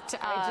lot,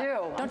 I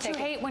do. Don't you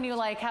hate when you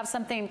like have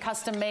something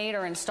custom made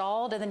or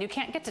installed and then you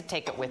can't get to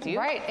take it with you?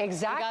 Right,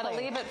 exactly. You got to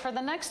leave it for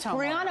the next home.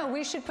 Brianna,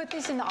 we should put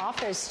these in the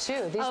office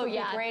too. These would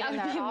be great in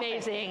their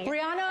office. Amazing.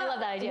 Brianna I love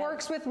that idea.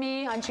 Works with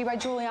me on G by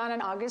Giuliana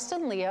and August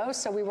and Leo,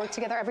 so we work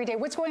together every day.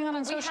 What's going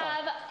on social? We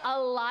have a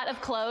lot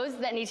of clothes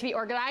that need to be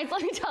organized,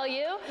 let me tell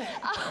you.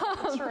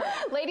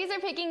 Ladies are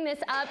picking this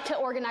up to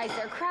organize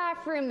their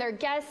craft room, their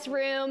guest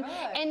room,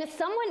 and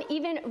someone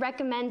even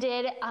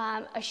recommended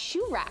a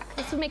shoe rack.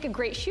 This would make a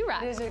great shoe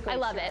rack. It is a great I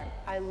love it.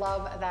 I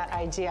love that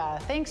idea.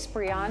 Thanks,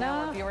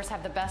 Brianna. Our viewers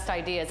have the best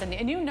ideas,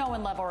 and you know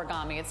and love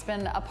origami. It's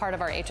been a part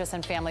of our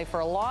HSN family for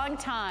a long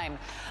time.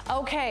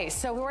 Okay,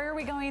 so where are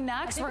we going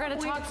next? We're going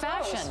to talk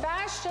fashion.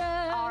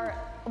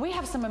 We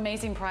have some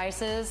amazing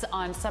prices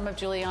on some of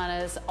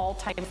Giuliana's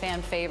all-time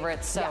fan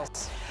favorites. So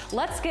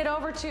let's get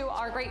over to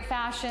our great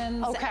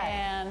fashions.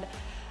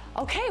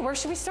 Okay, where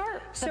should we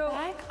start?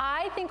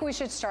 I think we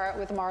should start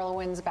with Marla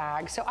Wynn's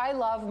bag. So I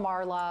love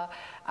Marla.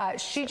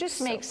 She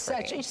just makes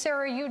such,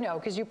 Sarah, you know,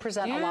 because you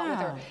present a lot with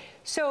her.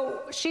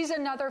 So she's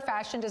another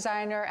fashion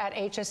designer at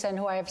HSN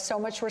who I have so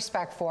much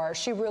respect for.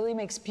 She really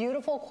makes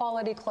beautiful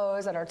quality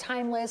clothes that are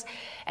timeless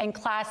and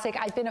classic.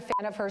 I've been a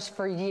fan of hers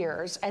for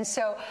years. And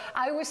so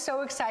I was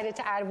so excited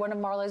to add one of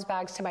Marla's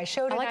bags to my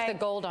show tonight. I like the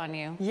gold on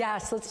you.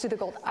 Yes, let's do the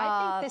gold.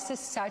 I think this is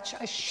such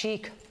a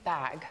chic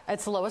bag.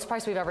 It's the lowest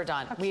price we've ever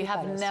done. We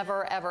have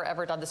never,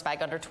 ever done this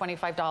bag under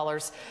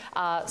 $25.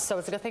 So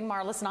it's a good thing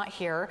Marla's not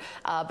here.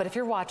 But if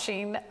you're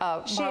watching,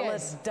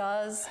 Marla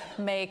does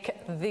make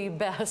the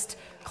best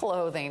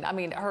clothing. I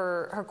mean,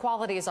 her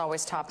quality is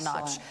always top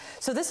notch.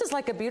 So this is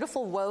like a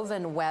beautiful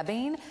woven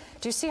webbing.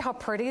 Do you see how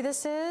pretty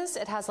this is?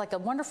 It has like a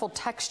wonderful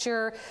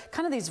texture,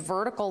 kind of these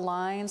vertical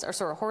lines or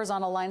sort of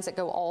horizontal lines that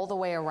go all the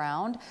way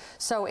around.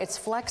 So it's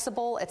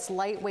flexible, it's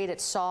lightweight,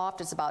 it's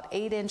soft. It's about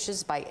 8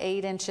 inches by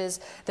 8 inches.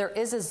 There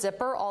is a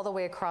zipper all the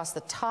way across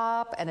the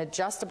top, an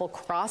adjustable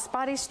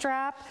crossbody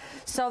strap.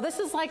 So this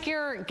is like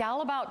your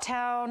gal about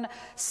town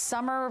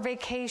summer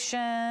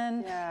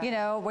vacation, you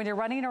know, when you're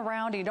running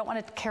around and you don't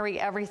want to carry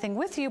everything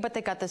with you, but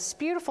they got this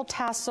beautiful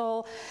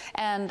tassel.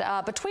 And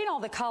between all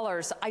the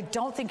colors, I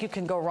don't think you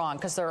can go wrong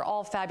because they're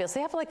all fabulous.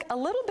 They have like a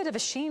little bit of a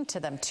sheen to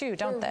them too,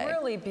 don't they? They're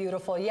really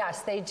beautiful.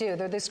 Yes, they do.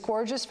 They're this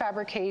gorgeous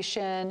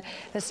fabrication,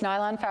 this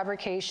nylon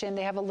fabrication.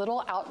 They have a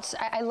little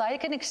I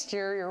like an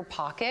exterior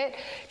pocket,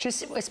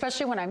 just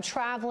especially when I'm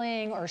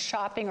traveling or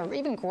shopping or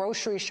even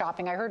grocery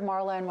shopping. I heard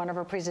Marla in one of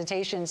her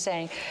presentations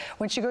saying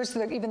when she goes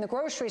to even the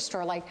grocery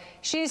store, like,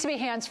 she needs to be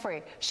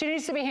hands-free. She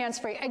needs to be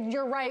hands-free. And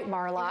you're right,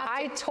 Marla.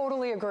 I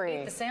totally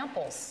agree. Eat the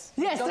samples.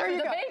 Yes, go there you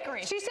to the go.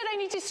 bakery. She said, I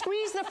need to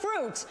squeeze the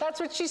fruit. That's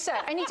what she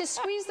said. I need to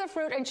squeeze the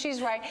fruit, and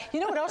she's right. You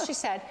know what else she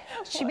said?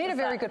 She made a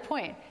very good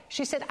point.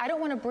 She said, I don't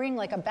want to bring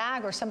like a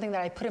bag or something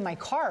that I put in my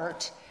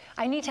cart.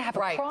 I need to have a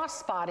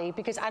crossbody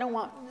because I don't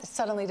want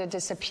suddenly to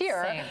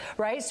disappear,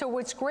 right? So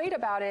what's great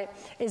about it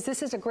is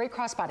this is a great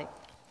crossbody.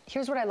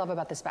 Here's what I love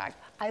about this bag.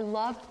 I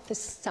love the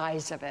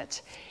size of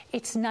it.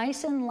 It's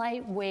nice and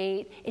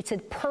lightweight. It's a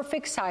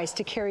perfect size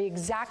to carry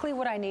exactly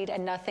what I need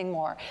and nothing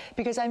more.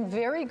 Because I'm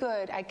very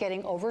good at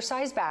getting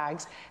oversized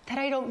bags that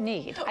I don't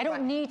need. I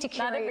don't need to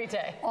carry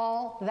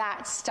all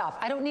that stuff.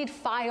 I don't need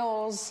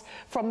files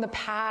from the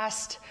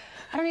past.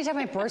 I don't need to have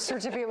my birth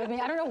certificate with me.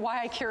 I don't know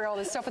why I carry all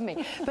this stuff with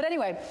me. But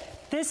anyway,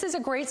 this is a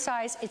great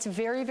size. It's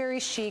very,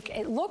 very chic.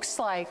 It looks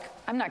like,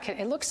 I'm not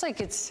kidding, it looks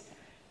like it's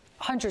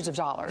hundreds of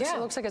dollars. It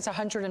looks like it's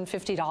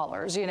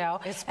 $150, you know?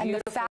 It's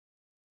beautiful.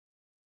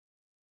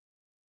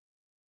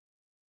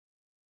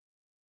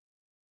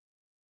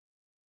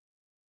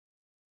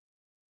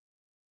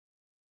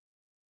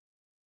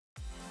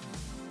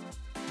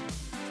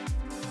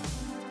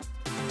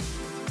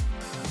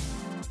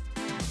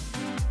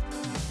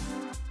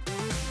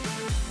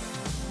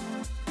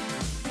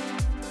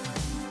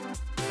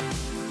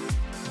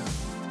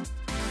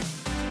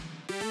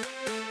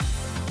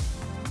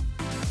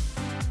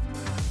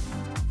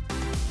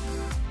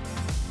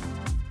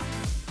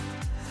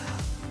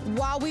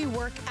 While we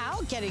work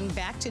out, getting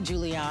back to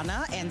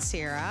Giuliana and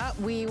Sarah,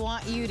 we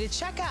want you to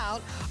check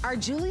out our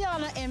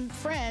Giuliana and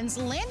Friends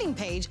landing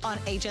page on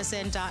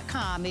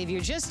hsn.com. If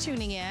you're just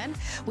tuning in,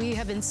 we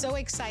have been so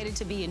excited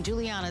to be in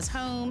Giuliana's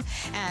home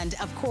and,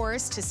 of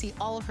course, to see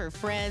all of her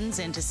friends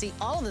and to see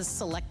all of the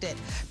selected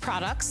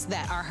products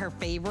that are her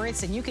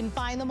favorites. And you can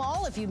find them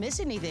all if you miss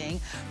anything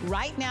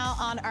right now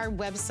on our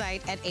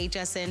website at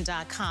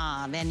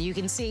hsn.com. And you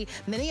can see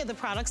many of the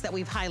products that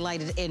we've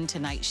highlighted in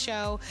tonight's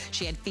show.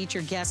 She had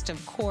featured guest,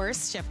 of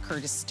course, Chef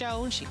Curtis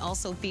Stone. She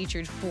also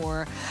featured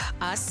for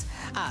us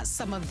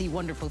some of the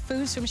wonderful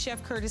foods from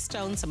Chef Curtis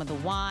Stone, some of the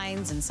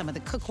wines and some of the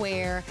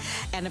cookware.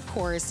 And of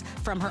course,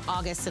 from her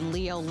August and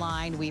Leo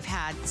line, we've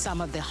had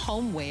some of the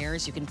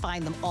homewares. You can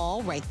find them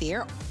all right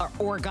there. Our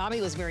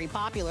origami was very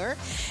popular.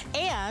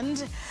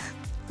 And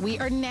we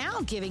are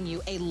now giving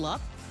you a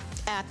look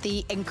at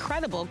the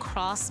incredible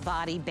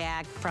crossbody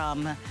bag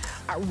from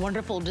our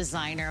wonderful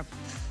designer,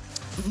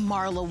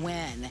 Marla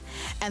Wynn.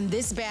 And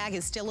this bag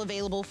is still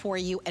available for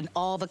you in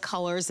all the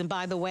colors. And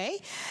by the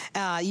way,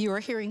 you are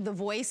hearing the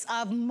voice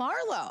of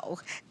Marlo.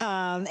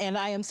 And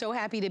I am so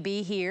happy to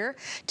be here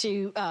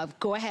to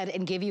go ahead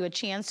and give you a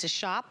chance to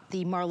shop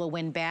the Marla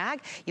Wynn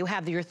bag. You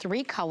have your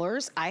 3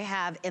 colors. I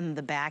have in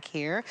the back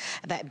here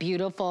that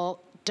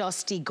beautiful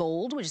dusty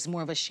gold, which is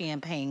more of a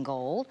champagne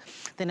gold.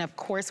 Then of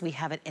course we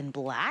have it in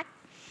black.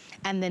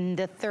 And then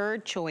the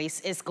third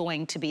choice is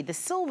going to be the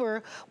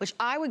silver, which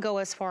I would go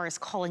as far as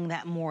calling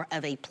that more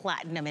of a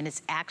platinum, and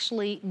it's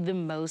actually the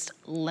most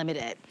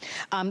limited.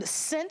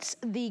 Since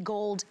the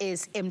gold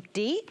is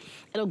empty,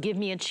 it'll give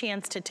me a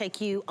chance to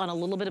take you on a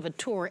little bit of a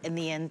tour in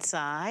the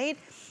inside.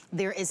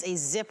 There is a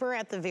zipper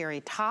at the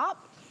very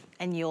top,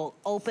 and you'll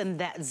open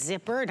that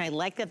zipper, and I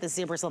like that the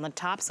zipper's on the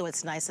top so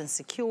it's nice and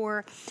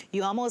secure.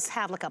 You almost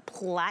have like a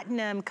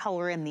platinum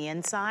color in the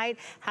inside.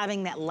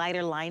 Having that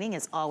lighter lining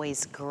is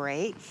always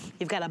great.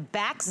 You've got a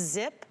back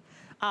zip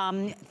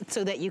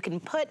so that you can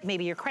put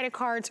maybe your credit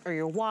cards or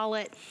your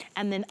wallet,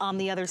 and then on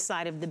the other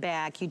side of the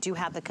bag, you do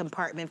have the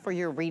compartment for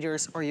your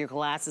readers or your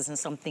glasses and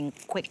something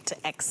quick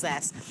to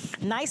access.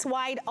 Nice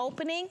wide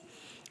opening.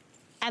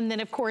 And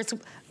then, of course,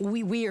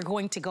 we are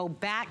going to go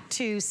back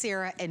to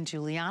Sarah and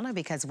Giuliana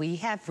because we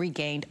have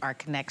regained our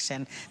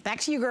connection. Back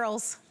to you,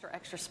 girls.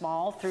 Extra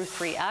small through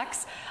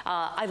 3X.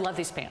 I love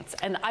these pants,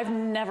 and I've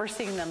never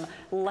seen them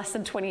less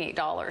than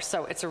 $28.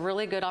 So it's a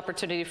really good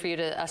opportunity for you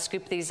to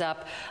scoop these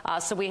up.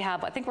 So we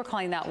have, I think we're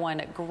calling that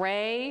one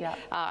gray. Yep.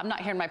 I'm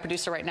not hearing my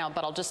producer right now,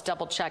 but I'll just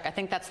double check. I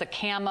think that's the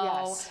camo.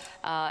 Yes.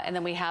 And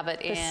then we have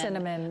it in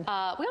cinnamon.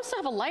 We also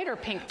have a lighter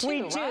pink too,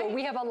 We do. Right?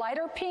 We have a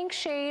lighter pink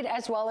shade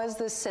as well as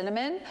the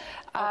cinnamon.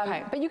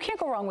 women. But you can't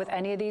go wrong with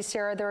any of these,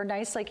 Sarah. They're a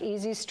nice, like,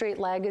 easy straight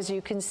leg, as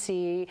you can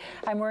see.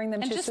 I'm wearing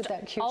them just with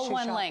that cute all shoe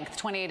one shop. length,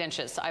 28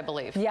 inches, I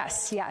believe.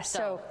 Yes, yes.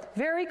 So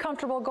very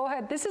comfortable. Go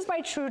ahead. This is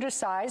my true to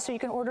size, so you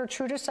can order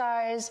true to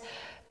size.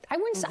 I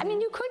wouldn't, I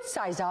mean, you could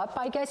size up,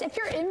 I guess. If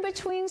you're in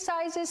between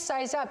sizes,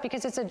 size up,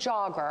 because it's a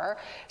jogger.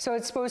 So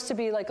it's supposed to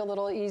be like a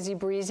little easy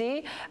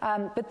breezy.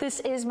 But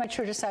this is my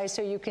true to size,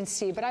 so you can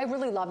see. But I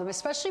really love them,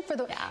 especially for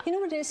the, you know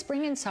what it is,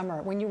 spring and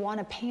summer, when you want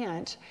a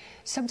pant.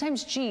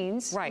 Sometimes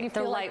jeans. Right,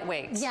 they're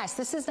lightweight. Yes,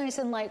 this is nice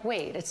and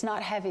lightweight. It's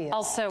not heavy at all.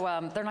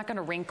 Also, they're not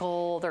gonna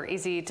wrinkle. They're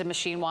easy to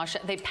machine wash.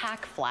 They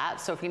pack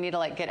flat, so if you need to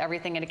like get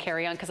everything in a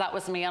carry-on, because that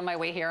was me on my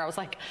way here. I was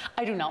like,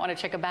 I do not want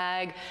to check a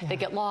bag. They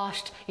get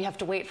lost. You have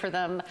to wait for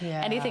them.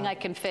 Anything I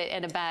can fit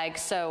in a bag.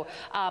 So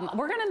I'm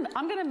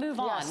gonna move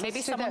on.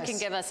 Maybe someone can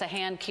give us a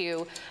hand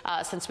cue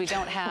since we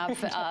don't have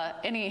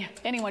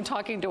anyone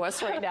talking to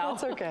us right now.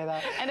 That's okay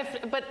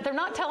though. But they're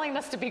not telling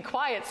us to be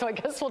quiet, so I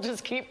guess we'll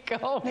just keep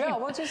going. Yeah,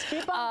 we'll just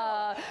keep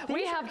on.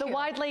 We have the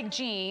wide leg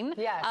jean,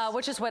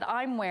 which is what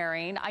I'm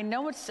wearing. I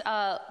know it's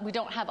we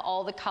don't have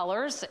all the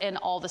colors in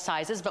all the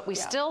sizes, but we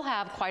still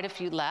have quite a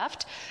few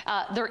left.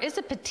 There is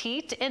a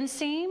petite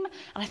inseam,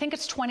 and I think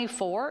it's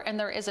 24, and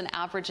there is an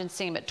average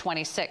inseam at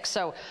 26.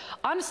 So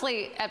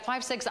honestly, at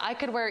 5'6", I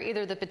could wear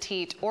either the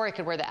petite or I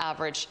could wear the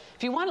average.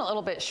 If you want a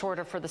little bit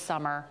shorter for the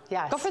summer,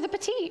 go for the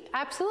petite.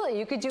 Absolutely,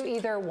 you could do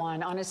either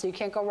one. Honestly, you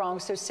can't go wrong.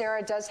 So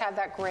Sarah does have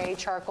that gray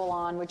charcoal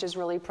on, which is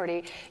really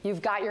pretty.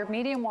 You've got your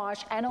medium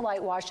wash and a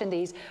light wash in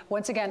these.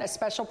 Once again, a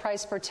special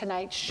price for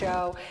tonight's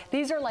show.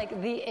 These are like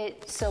the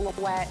it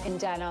silhouette in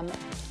denim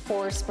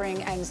for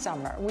spring and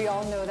summer. We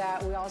all know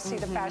that. We all see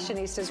the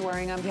fashionistas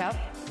wearing them. Yep.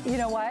 You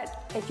know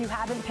what? If you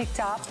haven't picked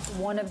up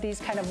one of these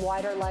kind of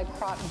wider leg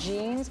crop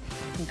jeans,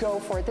 go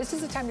for it. This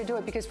is the time to do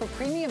it, because for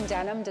premium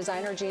denim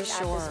designer jeans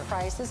at this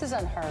price, this is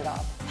unheard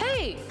of.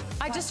 Hey,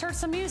 I just heard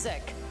some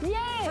music. Yay!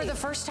 For the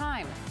first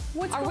time.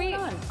 What's going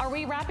on? Are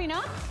we wrapping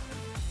up?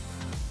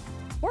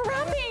 We're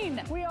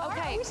wrapping. We are?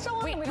 Okay. Are we still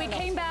on? We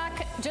came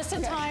back just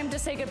in time to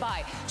say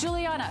goodbye.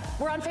 Giuliana,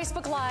 we're on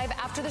Facebook Live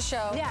after the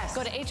show. Yes.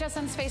 Go to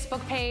HSN's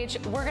Facebook page.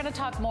 We're going to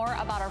talk more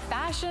about our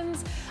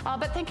fashions.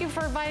 But thank you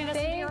for inviting us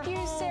into your home. Thank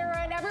you, Sarah.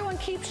 And everyone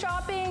keep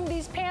shopping.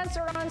 These pants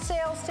are on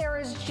sale.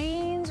 Sarah's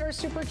jeans are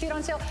super cute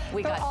on sale.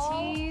 We got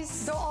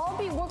tees. They'll all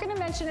be, we're going to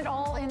mention it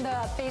all in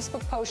the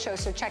Facebook post show,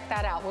 so check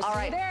that out. We'll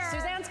see you there.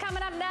 Suzanne's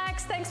coming up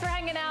next. Thanks for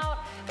hanging out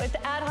with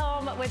At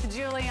Home with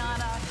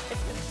Giuliana.